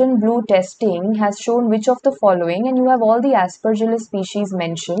lactophenol cotton blue testing has shown which of the following, and you have all the aspergillus species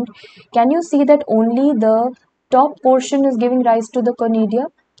mentioned, can you see that only the top portion is giving rise to the conidia?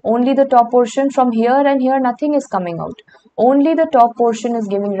 Only the top portion. From here and here nothing is coming out. Only the top portion is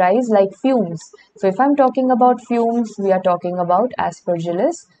giving rise like fumes. So if I'm talking about fumes, we are talking about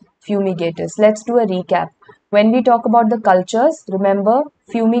Aspergillus fumigatus. Let's do a recap. When we talk about the cultures, remember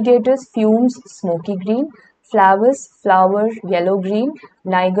fumigatus, fumes, smoky green, flavus, flower, yellow green,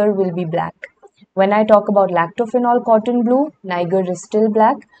 niger will be black. When I talk about lactophenol cotton blue, niger is still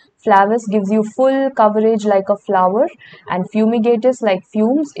black. Flavus gives you full coverage like a flower, and fumigatus like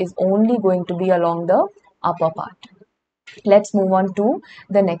fumes is only going to be along the upper part. Let's move on to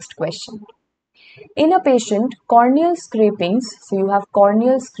the next question. In a patient, corneal scrapings, so you have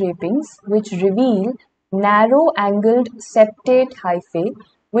corneal scrapings which reveal narrow-angled septate hyphae.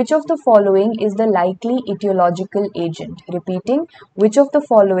 Which of the following is the likely etiological agent? Repeating, which of the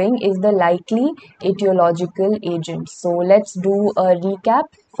following is the likely etiological agent? So let's do a recap.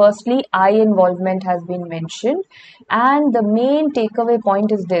 Firstly, eye involvement has been mentioned, and the main takeaway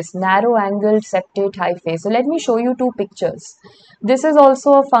point is this: narrow-angled septate hyphae. So let me show you two pictures. This is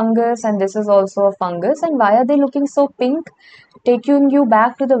also a fungus and this is also a fungus. And why are they looking so pink? Taking you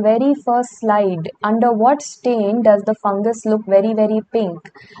back to the very first slide. Under what stain does the fungus look very, very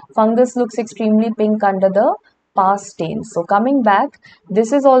pink? Fungus looks extremely pink under the past stain. So coming back,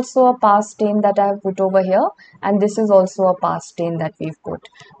 this is also a past stain that I have put over here, and this is also a past stain that we've put.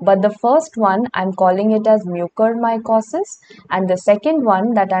 But the first one I'm calling it as mucormycosis, and the second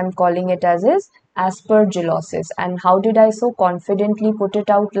one that I'm calling it as is aspergillosis. And how did I so confidently put it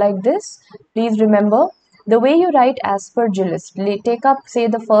out like this? Please remember, the way you write aspergillus, take up say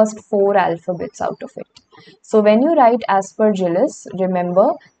the first 4 alphabets out of it. So when you write aspergillus,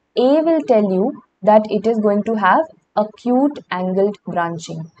 remember A will tell you that it is going to have acute angled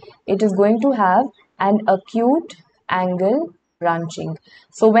branching. It is going to have an acute angle branching.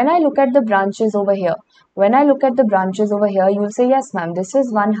 So when I look at the branches over here, you will say, yes ma'am, this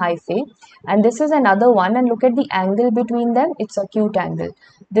is one hyphae and this is another one, and look at the angle between them, it's acute angle.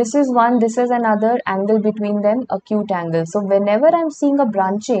 This is one, this is another, angle between them, acute angle. So whenever I'm seeing a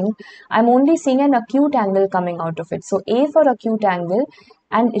branching, I'm only seeing an acute angle coming out of it. So A for acute angle,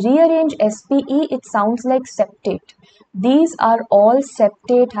 and rearrange SPE, it sounds like septate. These are all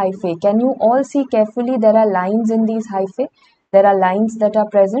septate hyphae. Can you all see carefully? There are lines in these hyphae. There are lines that are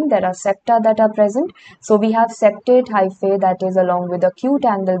present, there are septa that are present. So we have septate hyphae that is along with acute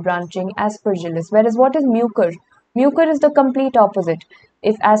angle branching, aspergillus. Whereas what is mucor? Mucor is the complete opposite.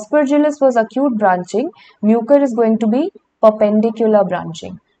 If aspergillus was acute branching, mucor is going to be perpendicular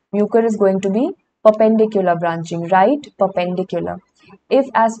branching. Mucor is going to be perpendicular branching, right? Perpendicular. If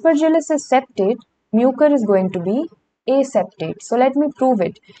aspergillus is septate, mucor is going to be aseptate. So let me prove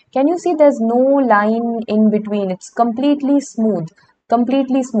it. Can you see there's no line in between? It's completely smooth.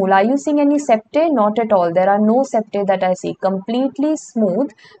 Completely smooth. Are you seeing any septate? Not at all. There are no septate that I see. Completely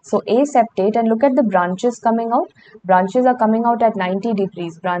smooth. So aseptate, and look at the branches coming out. Branches are coming out at 90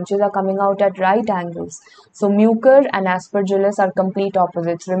 degrees. Branches are coming out at right angles. So mucor and aspergillus are complete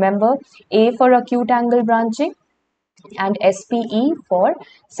opposites. Remember, A for acute angle branching and SPE for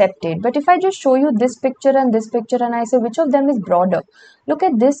septate. But if I just show you this picture and I say which of them is broader, look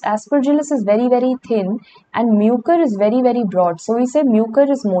at this. Aspergillus is very, very thin and mucor is very, very broad. So we say mucor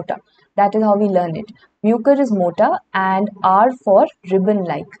is mota. That is how we learn it. Mucor is mota, and R for ribbon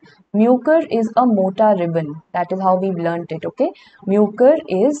like. Mucor is a mota ribbon. That is how we've learnt it. Okay. Mucor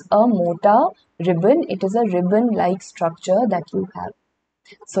is a mota ribbon. It is a ribbon like structure that you have.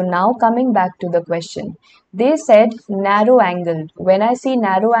 So now coming back to the question, they said narrow angled. When I see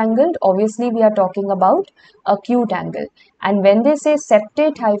narrow angled, obviously we are talking about acute angle. And when they say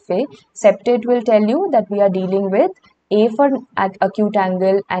septate hyphae, septate will tell you that we are dealing with A for acute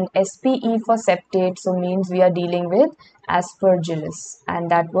angle and SPE for septate. So means we are dealing with aspergillus.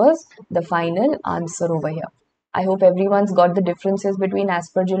 And that was the final answer over here. I hope everyone's got the differences between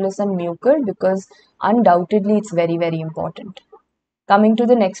aspergillus and mucor, because undoubtedly it's very, very important. Coming to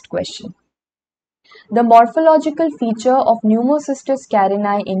the next question. The morphological feature of pneumocystis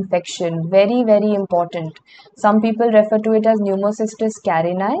carinii infection, very, very important. Some people refer to it as pneumocystis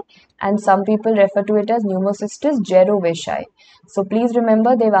carinii and some people refer to it as pneumocystis jirovecii. So please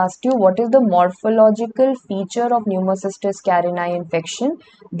remember, they've asked you what is the morphological feature of pneumocystis carinii infection.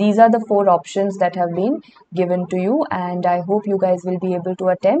 These are the 4 options that have been given to you, and I hope you guys will be able to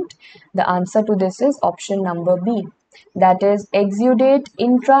attempt. The answer to this is option number B. That is, exudate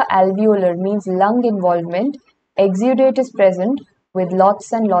intraalveolar means lung involvement. Exudate is present with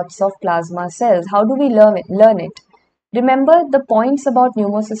lots and lots of plasma cells. How do we learn it? Remember the points about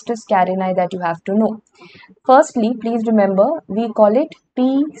pneumocystis carinii that you have to know. Firstly, please remember, we call it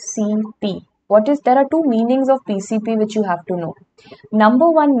PCP. There are two meanings of PCP which you have to know. Number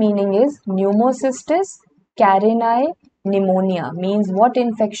one meaning is pneumocystis carinii pneumonia. Means what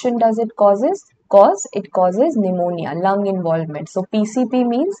infection does it causes? It causes pneumonia, lung involvement. So PCP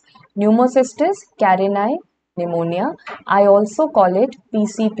means pneumocystis carinii pneumonia. I also call it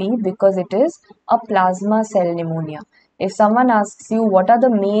PCP because it is a plasma cell pneumonia. If someone asks you what are the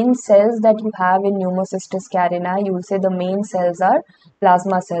main cells that you have in pneumocystis carinii, you will say the main cells are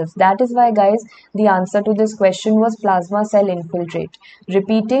plasma cells. That is why, guys, the answer to this question was plasma cell infiltrate.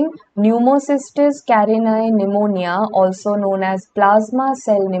 Repeating, pneumocystis carinii pneumonia, also known as plasma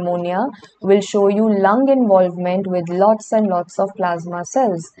cell pneumonia, will show you lung involvement with lots and lots of plasma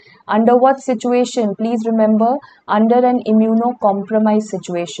cells. Under what situation? Please remember, under an immunocompromised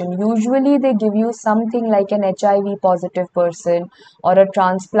situation. Usually they give you something like an HIV positive person or a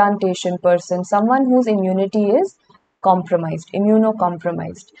transplantation person, someone whose immunity is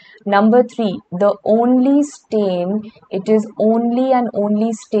immunocompromised. Number 3, the only stain, it is only and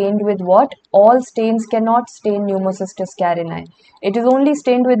only stained with what? All stains cannot stain pneumocystis carinii. It is only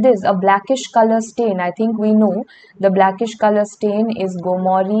stained with this, a blackish color stain. I think we know the blackish color stain is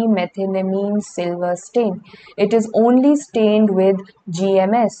Gomori methenamine silver stain. It is only stained with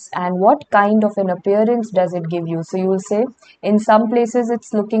GMS. And what kind of an appearance does it give you? So you will say in some places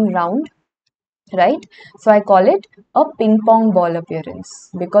it's looking round, right? So I call it a ping pong ball appearance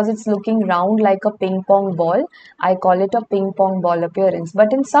because it's looking round like a ping pong ball. I call it a ping pong ball appearance.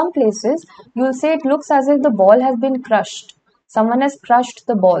 But in some places, you'll say it looks as if the ball has been crushed. Someone has crushed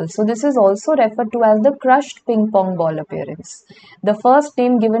the ball. So this is also referred to as the crushed ping pong ball appearance. The first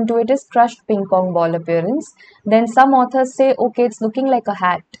name given to it is crushed ping pong ball appearance. Then some authors say, okay, it's looking like a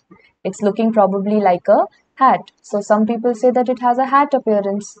hat. It's looking probably like a hat. So some people say that it has a hat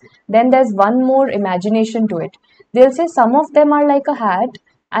appearance. Then there's one more imagination to it. They'll say some of them are like a hat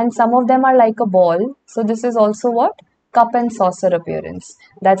and some of them are like a ball. So this is also what? Cup and saucer appearance.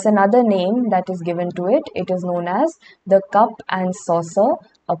 That's another name that is given to it. It is known as the cup and saucer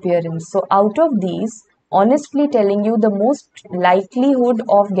appearance. So out of these, honestly telling you, the most likelihood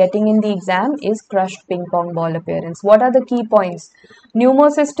of getting in the exam is crushed ping pong ball appearance. What are the key points?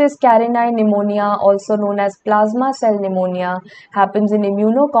 Pneumocystis carinii pneumonia, also known as plasma cell pneumonia, happens in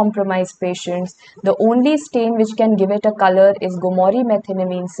immunocompromised patients. The only stain which can give it a color is Gomori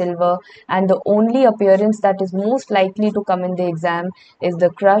methenamine silver, and the only appearance that is most likely to come in the exam is the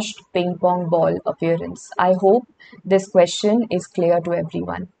crushed ping pong ball appearance. I hope this question is clear to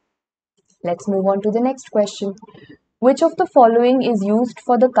everyone. Let's move on to the next question. Which of the following is used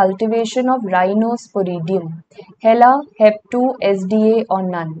for the cultivation of Rhinosporidium? Hella, Hep2, SDA or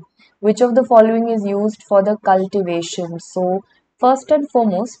none? Which of the following is used for the cultivation? So first and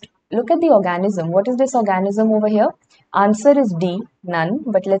foremost, look at the organism. What is this organism over here? Answer is D, none,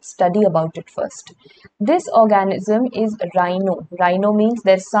 but let's study about it first. This organism is rhino. Rhino means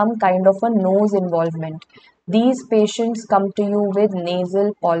there's some kind of a nose involvement. These patients come to you with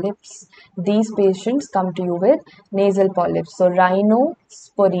nasal polyps. These patients come to you with nasal polyps. So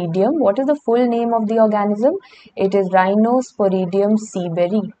Rhinosporidium, what is the full name of the organism? It is Rhinosporidium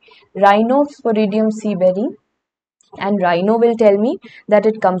seaberry. Rhinosporidium seaberry, and rhino will tell me that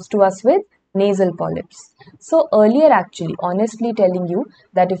it comes to us with nasal polyps. So earlier, actually, honestly telling you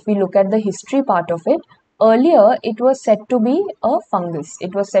that if we look at the history part of it, earlier it was said to be a fungus.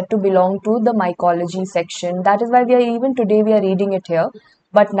 It was said to belong to the mycology section. That is why even today we are reading it here.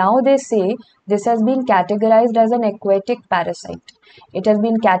 But now they say this has been categorized as an aquatic parasite. It has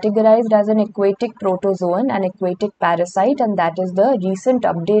been categorized as an aquatic protozoan, an aquatic parasite, and that is the recent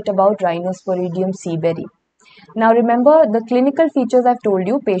update about Rhinosporidium seaberry. Now remember the clinical features I've told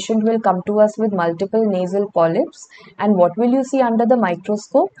you. Patient will come to us with multiple nasal polyps, and what will you see under the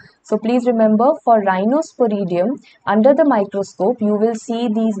microscope? So please remember, for Rhinosporidium, under the microscope you will see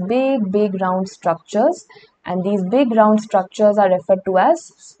these big round structures, and these big round structures are referred to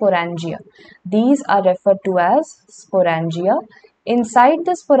as sporangia. These are referred to as sporangia. Inside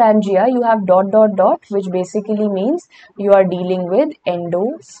the sporangia, you have ... which basically means you are dealing with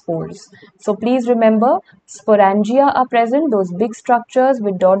endospores. So please remember, sporangia are present, those big structures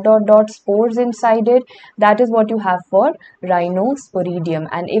with ... spores inside it. That is what you have for Rhinosporidium.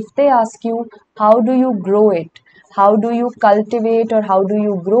 And if they ask you, how do you grow it? How do you cultivate or how do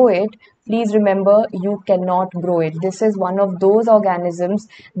you grow it? Please remember, you cannot grow it. This is one of those organisms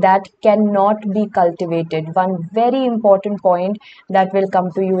that cannot be cultivated. One very important point that will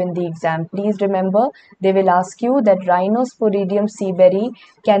come to you in the exam. Please remember, they will ask you that Rhinosporidium seaberry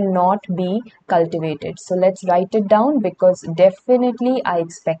cannot be cultivated. So let's write it down because definitely I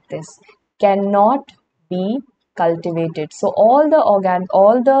expect this. Cannot be cultivated. So all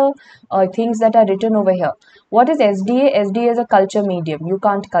the things that are written over here. What is SDA? SDA is a culture medium. You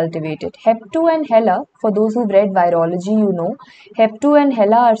can't cultivate it. Hep2 and HeLa, for those who've read virology, you know, Hep2 and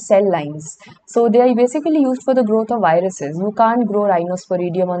HeLa are cell lines. So they are basically used for the growth of viruses. You can't grow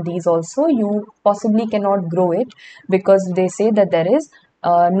Rhinosporidium on these also. You possibly cannot grow it because they say that there is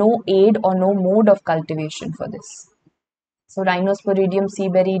no aid or no mode of cultivation for this. So Rhinosporidium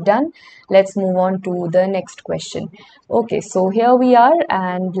seaberry done. Let's move on to the next question. Okay, so here we are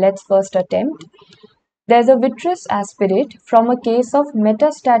and let's first attempt. There's a vitreous aspirate from a case of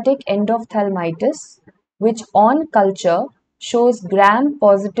metastatic endophthalmitis which on culture shows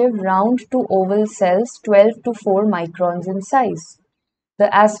gram-positive round to oval cells 12 to 4 microns in size.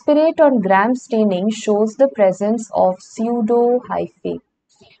 The aspirate on gram staining shows the presence of pseudohyphae.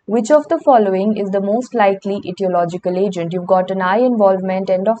 Which of the following is the most likely etiological agent? You've got an eye involvement,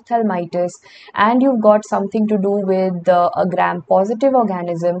 endophthalmitis, and you've got something to do with a gram-positive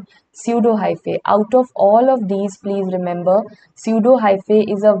organism, pseudohyphae. Out of all of these, please remember,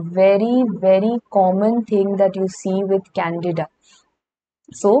 pseudohyphae is a very, very common thing that you see with Candida.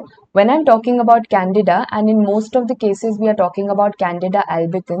 So, when I'm talking about Candida, and in most of the cases we are talking about Candida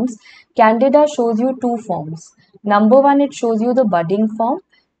albicans, Candida shows you two forms. Number one, it shows you the budding form,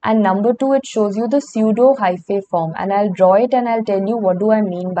 and number two, it shows you the pseudo-hyphae form. And I'll draw it and I'll tell you what do I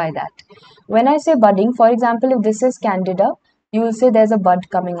mean by that. When I say budding, for example, if this is Candida, you will say there's a bud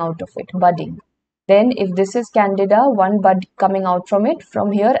coming out of it, budding. Then if this is Candida, one bud coming out from it,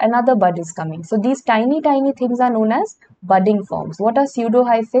 from here another bud is coming. So these tiny things are known as budding forms. What are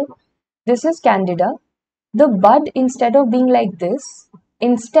pseudohyphae? This is Candida. The bud, instead of being like this,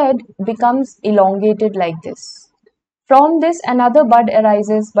 instead becomes elongated like this. From this another bud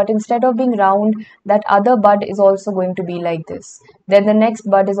arises, but instead of being round, that other bud is also going to be like this. Then the next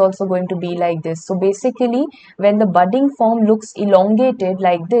bud is also going to be like this. So basically, when the budding form looks elongated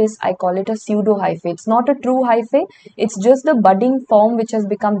like this, I call it a pseudohyphae. It's not a true hyphae, it's just the budding form which has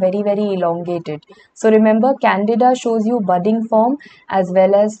become very, very elongated. So remember, Candida shows you budding form as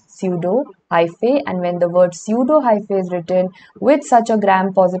well as pseudohyphae, and when the word pseudohyphae is written with such a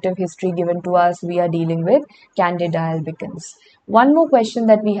gram-positive history given to us, we are dealing with Candida albicans. One more question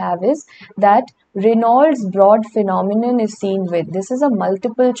that we have is that Reynolds broad phenomenon is seen with. This is a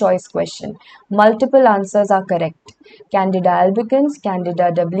multiple choice question. Multiple answers are correct. Candida albicans,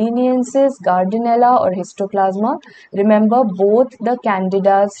 Candida dubliniensis, Gardnerella or Histoplasma. Remember, both the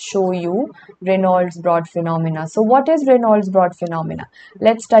Candidas show you Reynolds broad phenomena. So what is Reynolds broad phenomena?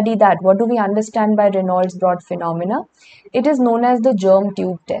 Let's study that. What do we understand by Reynolds broad phenomena? It is known as the germ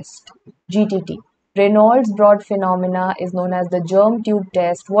tube test, GTT. Reynolds broad phenomena is known as the germ tube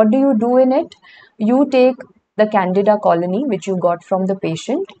test. What do you do in it? You take the Candida colony which you got from the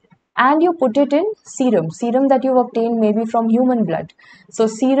patient and you put it in serum that you've obtained maybe from human blood. So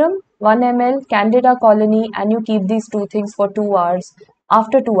serum 1 ml, Candida colony, and you keep these two things for 2 hours.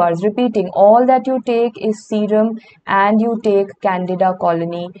 After 2 hours, repeating, all that you take is serum and you take Candida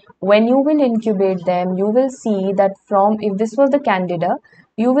colony. When you will incubate them, you will see that if this was the Candida,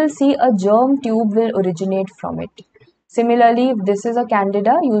 you will see a germ tube will originate from it. Similarly, if this is a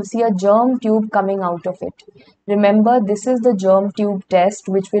Candida, you will see a germ tube coming out of it. Remember, this is the germ tube test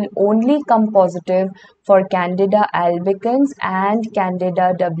which will only come positive for Candida albicans and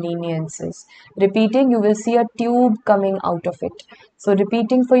Candida dubliniensis. Repeating, you will see a tube coming out of it. So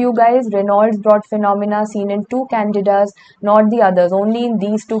repeating for you guys, Reynolds broad phenomena seen in 2 Candidas, not the others. Only in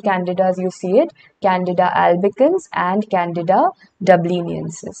these 2 Candidas you see it, Candida albicans and Candida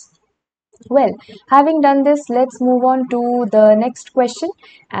dubliniensis. Well, having done this, let's move on to the next question.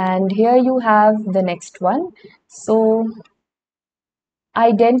 And here you have the next one. So,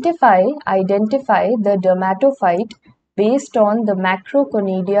 identify the dermatophyte based on the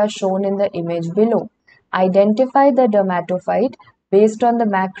macroconidia shown in the image below. Identify the dermatophyte based on the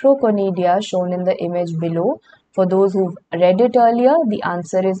macroconidia shown in the image below. For those who've read it earlier, the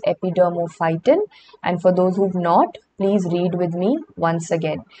answer is epidermophyton. And for those who've not, please read with me once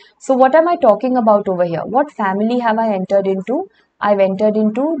again. So what am I talking about over here? What family have I entered into? I've entered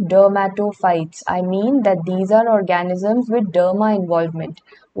into dermatophytes. I mean that these are organisms with derma involvement.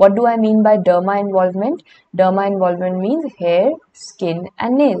 What do I mean by derma involvement? Derma involvement means hair, skin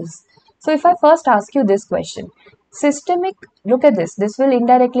and nails. So if I first ask you this question, systemic, look at this will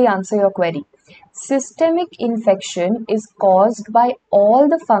indirectly answer your query. Systemic infection is caused by all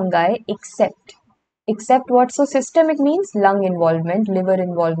the fungi except what? So systemic means lung involvement, liver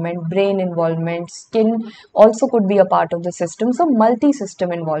involvement, brain involvement, skin also could be a part of the system. So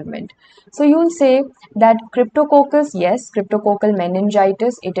multi-system involvement. So you will say that Cryptococcus, yes, cryptococcal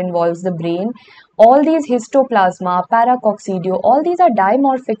meningitis, it involves the brain. All these histoplasma, paracoccidio, all these are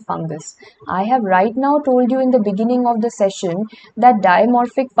dimorphic fungus. I have right now told you in the beginning of the session that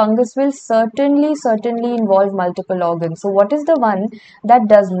dimorphic fungus will certainly involve multiple organs. So what is the one that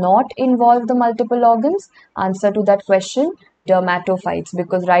does not involve the multiple organs? Answer to that question, dermatophytes,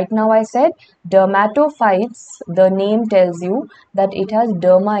 because right now I said dermatophytes, the name tells you that it has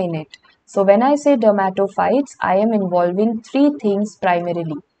derma in it. So when I say dermatophytes, I am involving three things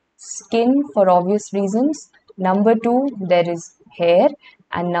primarily. Skin for obvious reasons. Number two, there is hair.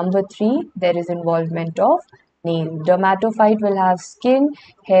 And number three, there is involvement of nail. Dermatophyte will have skin,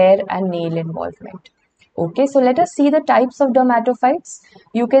 hair and nail involvement. Okay, so let us see the types of dermatophytes.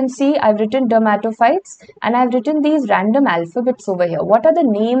 You can see I've written dermatophytes and I've written these random alphabets over here. What are the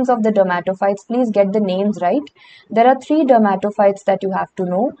names of the dermatophytes? Please get the names right. There are three dermatophytes that you have to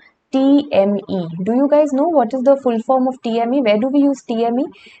know. TME. Do you guys know what is the full form of TME? Where do we use TME?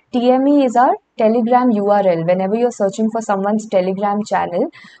 TME is our Telegram URL. Whenever you're searching for someone's Telegram channel,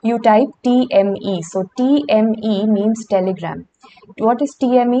 you type TME. So TME means Telegram. What is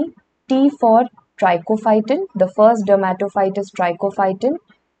TME? T for trichophyton. The first dermatophyte is trichophyton.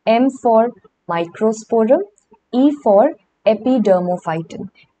 M for microsporum. E for epidermophyton.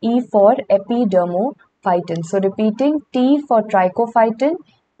 E for epidermophyton. So repeating, T for trichophyton,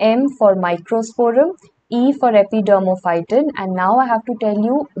 M for microsporum, E for epidermophyton. And now I have to tell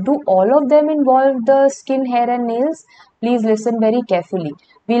you, do all of them involve the skin, hair and nails? Please listen very carefully.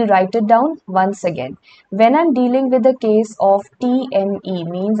 We'll write it down once again. When I'm dealing with the case of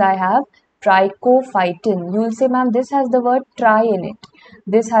TME, means I have trichophyton. You will say, ma'am, this has the word tri in it.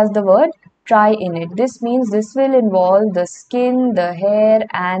 This has the word tri in it. This means this will involve the skin, the hair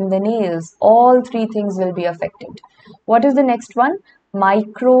and the nails. All three things will be affected. What is the next one?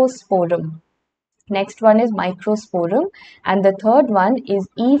 Microsporum. Next one is microsporum and the third one is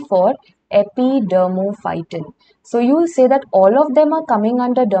E for epidermophyton. So you will say that all of them are coming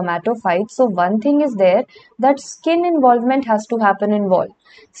under dermatophytes. So one thing is there that skin involvement has to happen in all.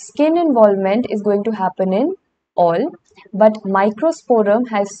 Skin involvement is going to happen in all, but microsporum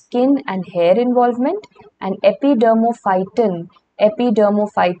has skin and hair involvement and epidermophyton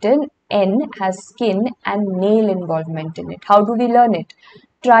N has skin and nail involvement in it. How do we learn it?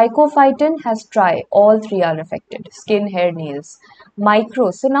 Trichophyton has tri, all three are affected, skin, hair, nails.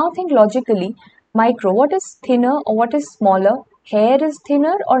 Micro, so now think logically, micro, what is thinner or what is smaller? Hair is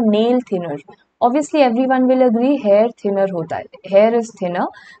thinner or nail thinner? Obviously everyone will agree hair thinner hota hai. Hair is thinner,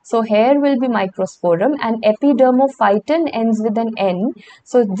 so hair will be microsporum and epidermophyton ends with an N,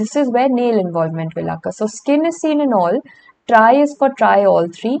 so this is where nail involvement will occur. So skin is seen in all. Tri is for tri all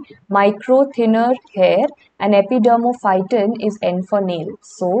three, micro, thinner, hair and epidermophyton is N for nail.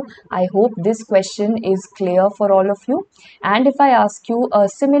 So I hope this question is clear for all of you. And if I ask you a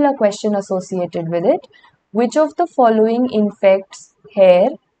similar question associated with it, which of the following infects hair,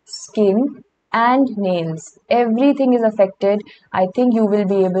 skin and nails? Everything is affected. I think you will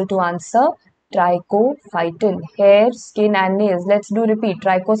be able to answer trichophyton, hair, skin and nails. Let's do repeat.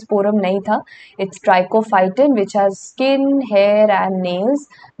 Trichosporum nahi tha. It's trichophyton which has skin, hair and nails.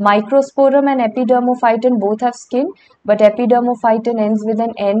 Microsporum and epidermophyton both have skin, but epidermophyton ends with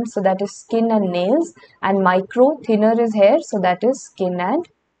an N, so that is skin and nails, and micro, thinner is hair, so that is skin and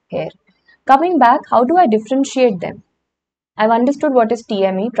hair. Coming back, how do I differentiate them? I've understood what is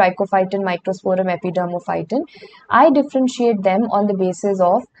TME, trichophyton, microsporum, epidermophyton. I differentiate them on the basis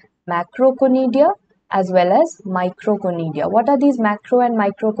of macroconidia as well as microconidia. What are these macro and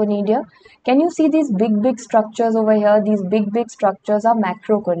microconidia? Can you see these big structures over here? These big structures are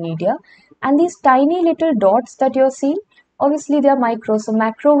macroconidia, and these tiny little dots that you're seeing, obviously they are micro, so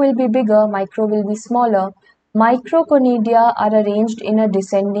macro will be bigger, micro will be smaller. Microconidia are arranged in a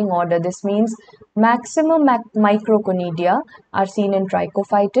descending order. This means maximum microconidia are seen in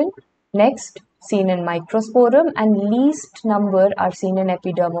trichophyton, next seen in microsporum, and least number are seen in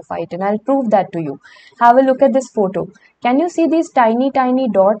epidermophyton. I'll prove that to you. Have a look at this photo. Can you see these tiny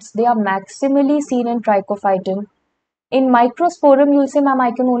dots? They are maximally seen in trichophyton. In microsporum, you'll say, ma'am,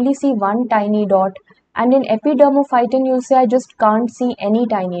 I can only see one tiny dot. And in epidermophyton, you'll say, I just can't see any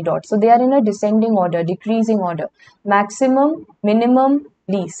tiny dot. So they are in a descending order, decreasing order. Maximum, minimum,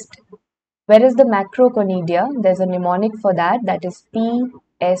 least. Whereas the macroconidia, there's a mnemonic for that, that is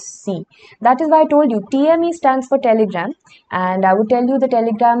PSC. That is why I told you TME stands for telegram, and I would tell you the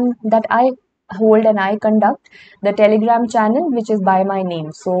telegram that I hold and I conduct the Telegram channel, which is by my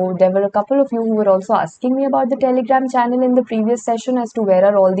name. So there were a couple of you who were also asking me about the Telegram channel in the previous session as to where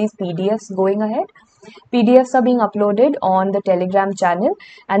are all these PDFs going ahead. PDFs are being uploaded on the Telegram channel,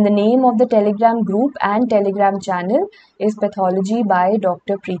 and the name of the Telegram group and Telegram channel is Pathology by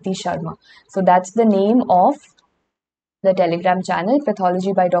Dr. Preeti Sharma. So that's the name of the Telegram channel,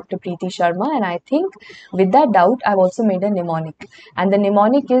 Pathology by Dr. Preeti Sharma, and I think with that doubt, I've also made a mnemonic, and the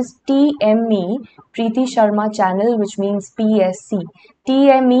mnemonic is TME Preeti Sharma channel, which means PSC.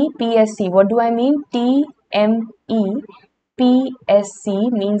 TME PSC. What do I mean? TME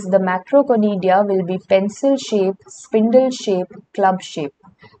PSC means the macroconidia will be pencil shape, spindle shape, club shape.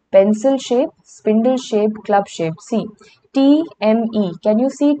 Pencil shape, spindle shape, club shape. See, TME. Can you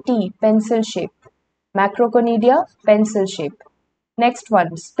see T? Pencil shape. Macroconidia, pencil shape. Next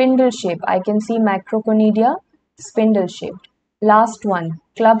one, spindle shape. I can see macroconidia, spindle shaped. Last one,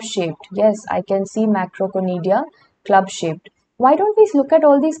 club shaped. Yes, I can see macroconidia, club shaped. Why don't we look at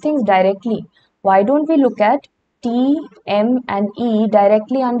all these things directly? Why don't we look at T, M and E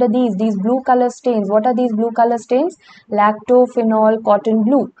directly under these blue color stains? What are these blue color stains? Lactophenol, cotton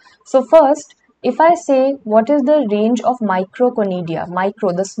blue. So first, if I say what is the range of microconidia,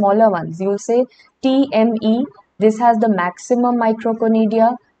 micro, the smaller ones, you'll say TME, this has the maximum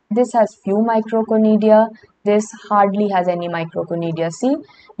microconidia, this has few microconidia, this hardly has any microconidia. See,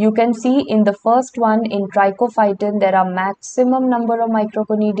 you can see in the first one, in trichophyton, there are maximum number of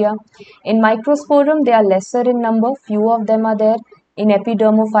microconidia. In microsporum, they are lesser in number, few of them are there. In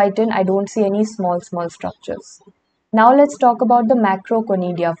epidermophyton, I don't see any small structures. Now let's talk about the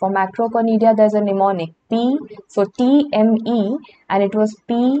macroconidia. For macroconidia, there's a mnemonic P, so TME, and it was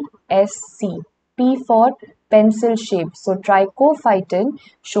PSC. P for pencil shaped. So trichophyton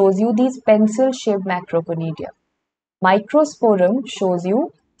shows you these pencil shaped macroconidia. Microsporum shows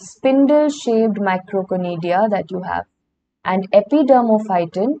you spindle shaped macroconidia that you have. And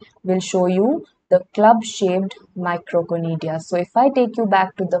epidermophyton will show you the club shaped microconidia. So if I take you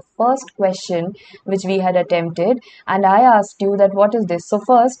back to the first question which we had attempted, and I asked you that what is this? So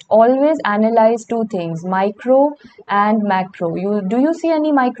first, always analyze two things, micro and macro. Do you see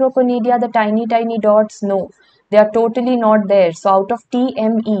any microconidia, the tiny dots? No, they are totally not there. So out of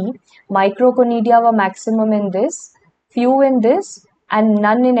TME, microconidia were maximum in this, few in this, and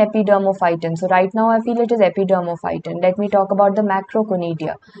none in epidermophyton. So right now I feel it is epidermophyton. Let me talk about the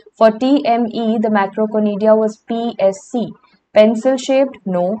macroconidia. For TME, the macroconidia was PSC. Pencil shaped?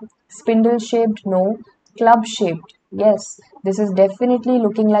 No. Spindle shaped? No. Club shaped? Yes. This is definitely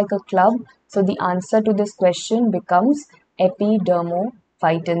looking like a club. So the answer to this question becomes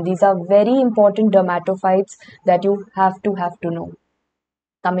epidermophyton. These are very important dermatophytes that you have to know.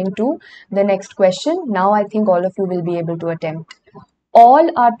 Coming to the next question. Now I think all of you will be able to attempt. All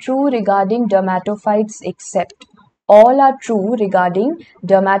are true regarding dermatophytes except. All are true regarding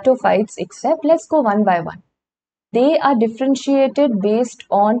dermatophytes except. Let's go one by one. They are differentiated based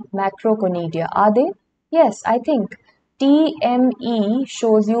on macroconidia. Are they? Yes, I think. TME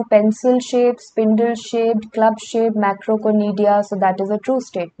shows you pencil shaped, spindle shaped, club shaped macroconidia. So that is a true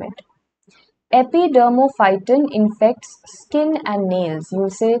statement. Epidermophyton infects skin and nails. You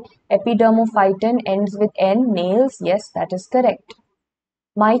say epidermophyton ends with N, nails. Yes, that is correct.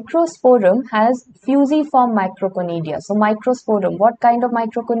 Microsporum has fusiform macroconidia. So microsporum, what kind of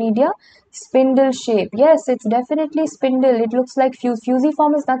microconidia? Spindle shape. Yes, it's definitely spindle. It looks like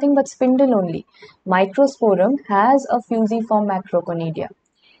fusiform is nothing but spindle only. Microsporum has a fusiform macroconidia.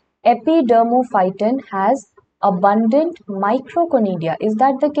 Epidermophyton has abundant microconidia. Is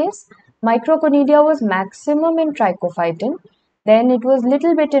that the case? Microconidia was maximum in trichophyton, then it was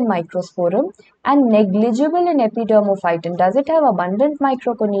little bit in microsporum and negligible in epidermophyton. Does it have abundant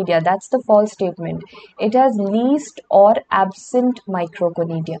microconidia? That's the false statement. It has least or absent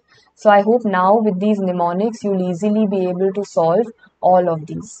microconidia. So I hope now with these mnemonics you'll easily be able to solve all of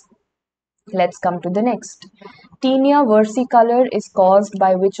these. Let's come to the next. Tinea versicolor is caused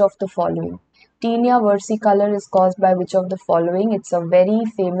by which of the following? Tinea versicolor is caused by which of the following? It's a very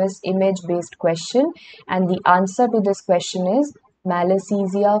famous image-based question, and the answer to this question is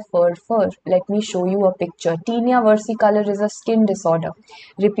Malassezia fur. Let me show you a picture. Tinea versicolor is a skin disorder.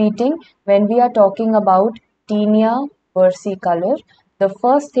 Repeating, when we are talking about tinea versicolor, the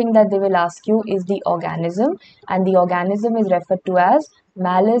first thing that they will ask you is the organism, and the organism is referred to as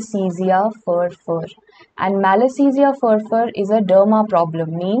Malassezia fur. And Malassezia fur is a derma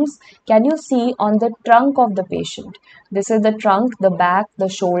problem, means can you see on the trunk of the patient? This is the trunk, the back, the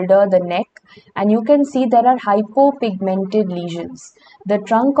shoulder, the neck, and you can see there are hypopigmented lesions. The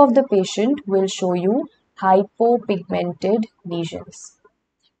trunk of the patient will show you hypopigmented lesions.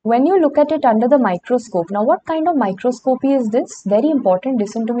 When you look at it under the microscope, now what kind of microscopy is this? Very important,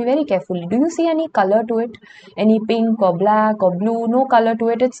 listen to me very carefully. Do you see any color to it? Any pink or black or blue? No color to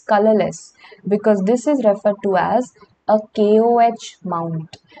it, it's colorless, because this is referred to as a KOH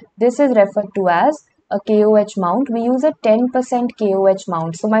mount. This is referred to as a KOH mount. We use a 10% KOH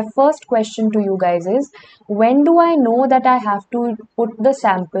mount. So my first question to you guys is, when do I know that I have to put the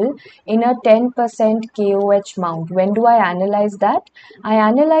sample in a 10% KOH mount? When do I analyze that? I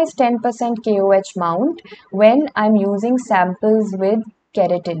analyze 10% KOH mount when I'm using samples with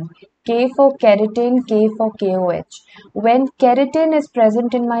keratin. K for keratin, K for KOH. When keratin is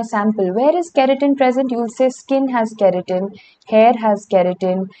present in my sample, where is keratin present? You will say skin has keratin, hair has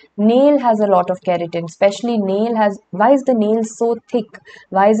keratin, nail has a lot of keratin, especially nail has, why is the nail so thick?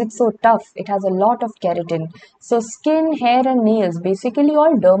 Why is it so tough? It has a lot of keratin. So skin, hair and nails, basically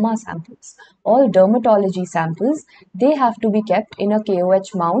all derma samples, all dermatology samples, they have to be kept in a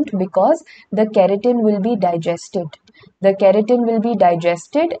KOH mount because the keratin will be digested. The keratin will be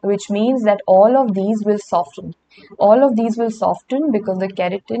digested, which means that all of these will soften. All of these will soften because the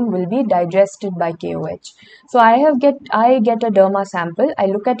keratin will be digested by KOH. So I get a derma sample. I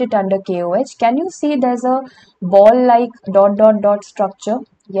look at it under KOH. Can you see there's a ball-like dot dot dot structure?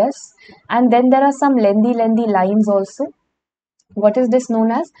 Yes. And then there are some lengthy lines also. What is this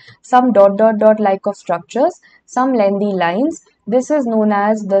known as? Some dot dot dot like of structures, some lengthy lines. This is known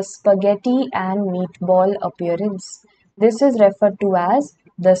as the spaghetti and meatball appearance. This is referred to as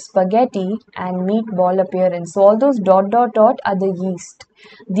the spaghetti and meatball appearance. So all those dot dot dot are the yeast.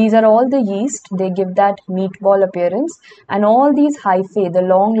 These are all the yeast. They give that meatball appearance, and all these hyphae, the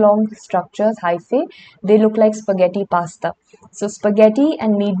long structures, hyphae, they look like spaghetti pasta. So spaghetti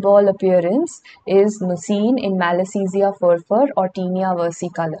and meatball appearance is seen in Malassezia furfur or Tinea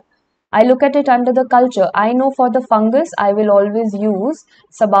versicolor. I look at it under the culture. I know for the fungus, I will always use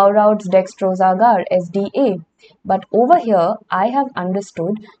Sabouraud's dextrose agar, SDA. But over here, I have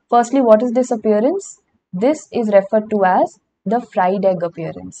understood, firstly, what is this appearance? This is referred to as the fried egg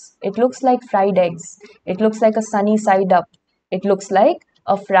appearance. It looks like fried eggs. It looks like a sunny side up. It looks like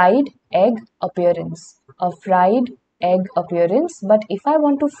a fried egg appearance. A fried egg appearance. But if I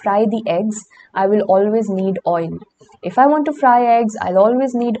want to fry the eggs, I will always need oil. If I want to fry eggs, I'll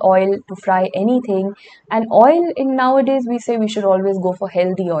always need oil to fry anything. And oil, in nowadays we say we should always go for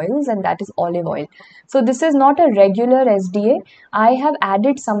healthy oils, and that is olive oil. So this is not a regular SDA. I have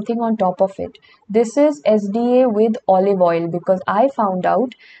added something on top of it. This is SDA with olive oil because I found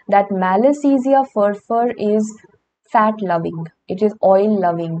out that Malassezia furfur is fat loving. It is oil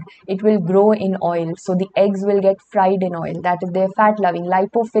loving. It will grow in oil. So the eggs will get fried in oil. That is, they're fat loving,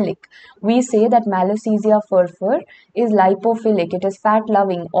 lipophilic. We say that Malassezia furfur is lipophilic. It is fat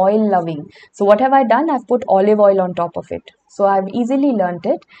loving, oil loving. So what have I done? I've put olive oil on top of it. So I've easily learnt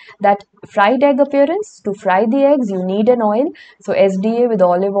it that fried egg appearance, to fry the eggs, you need an oil. So SDA with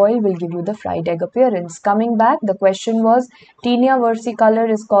olive oil will give you the fried egg appearance. Coming back, the question was, Tinea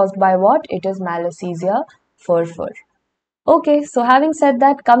versicolor is caused by what? It is Malassezia furfur. Okay, so having said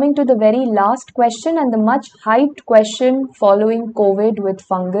that, coming to the very last question and the much hyped question following COVID with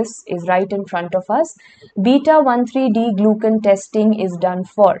fungus is right in front of us. Beta-1,3-D glucan testing is done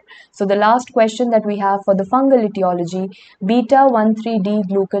for. So the last question that we have for the fungal etiology, beta-1,3-D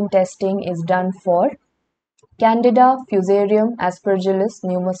glucan testing is done for Candida, Fusarium, Aspergillus,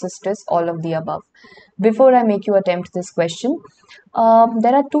 Pneumocystis, all of the above. Before I make you attempt this question,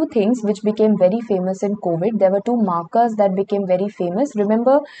 there are two things which became very famous in COVID. There were two markers that became very famous.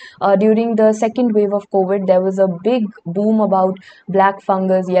 Remember, during the second wave of COVID, there was a big boom about black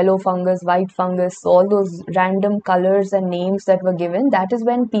fungus, yellow fungus, white fungus, all those random colors and names that were given. That is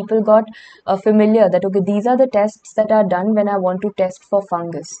when people got familiar that, okay, these are the tests that are done when I want to test for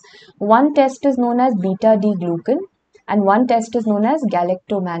fungus. One test is known as beta-D glucan, and one test is known as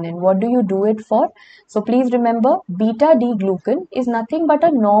galactomannan. What do you do it for? So please remember, beta-D glucan is nothing but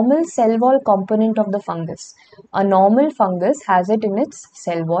a normal cell wall component of the fungus. A normal fungus has it in its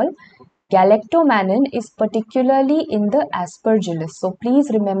cell wall. Galactomannan is particularly in the Aspergillus. So please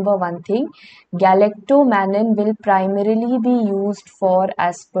remember one thing, galactomannan will primarily be used for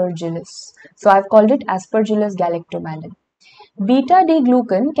Aspergillus. So I've called it Aspergillus galactomannan. Beta-D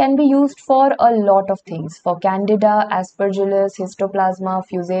glucan can be used for a lot of things. For Candida, Aspergillus, Histoplasma,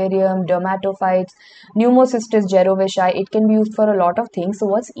 Fusarium, dermatophytes, Pneumocystis jirovecii, it can be used for a lot of things. So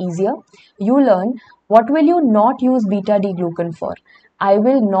what's easier? You learn what will you not use beta-D glucan for. I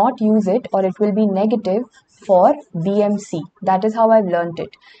will not use it, or it will be negative, for BMC. That is how I've learnt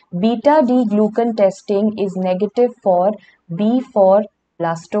it. Beta-D glucan testing is negative for B for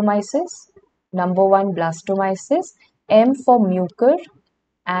blastomyces, number 1 blastomyces, M for mucor,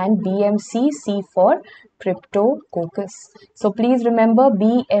 and BMC, C for Cryptococcus. So please remember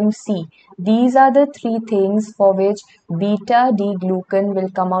BMC. These are the three things for which beta-D-glucan will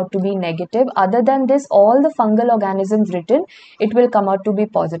come out to be negative. Other than this, all the fungal organisms written, it will come out to be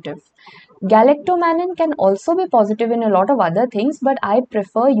positive. Galactomannan can also be positive in a lot of other things, but I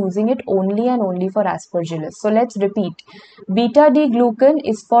prefer using it only and only for Aspergillus. So let's repeat. Beta-D-glucan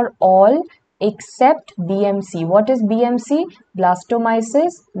is for all except BMC. What is BMC?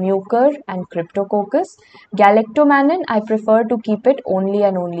 Blastomyces, mucor and Cryptococcus. Galactomannan, I prefer to keep it only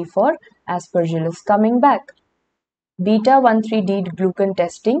and only for Aspergillus. Coming back. Beta-1,3-D-glucan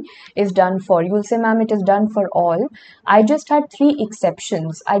testing is done for, you'll say ma'am it is done for all. I just had 3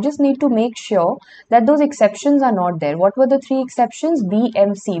 exceptions. I just need to make sure that those exceptions are not there. What were the 3 exceptions?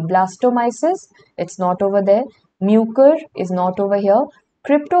 BMC, blastomyces, it's not over there. Mucor is not over here.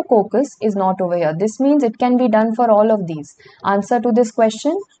 Cryptococcus is not over here. This means it can be done for all of these. Answer to this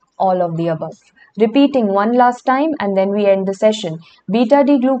question, all of the above. Repeating one last time and then we end the session.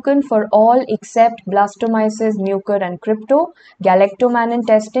 Beta-D-glucan for all except blastomyces, mucor and crypto. Galactomannan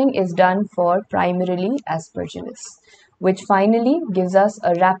testing is done for primarily Aspergillus, which finally gives us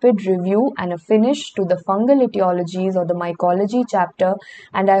a rapid review and a finish to the fungal etiologies or the mycology chapter.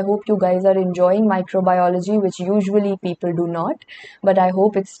 And I hope you guys are enjoying microbiology, which usually people do not, but I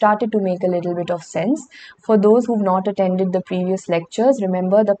hope it started to make a little bit of sense. For those who've not attended the previous lectures,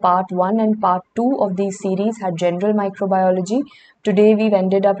 remember the part 1 and part 2 of these series had general microbiology. Today we've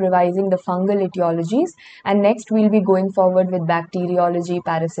ended up revising the fungal etiologies, and next we'll be going forward with bacteriology,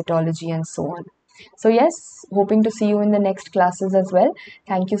 parasitology and so on. So yes, hoping to see you in the next classes as well.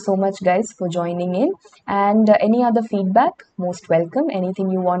 Thank you so much guys for joining in, and any other feedback, most welcome.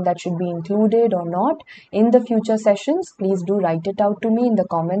 Anything you want that should be included or not in the future sessions, please do write it out to me in the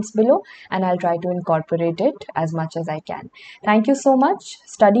comments below and I'll try to incorporate it as much as I can. Thank you so much.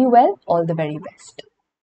 Study well. All the very best.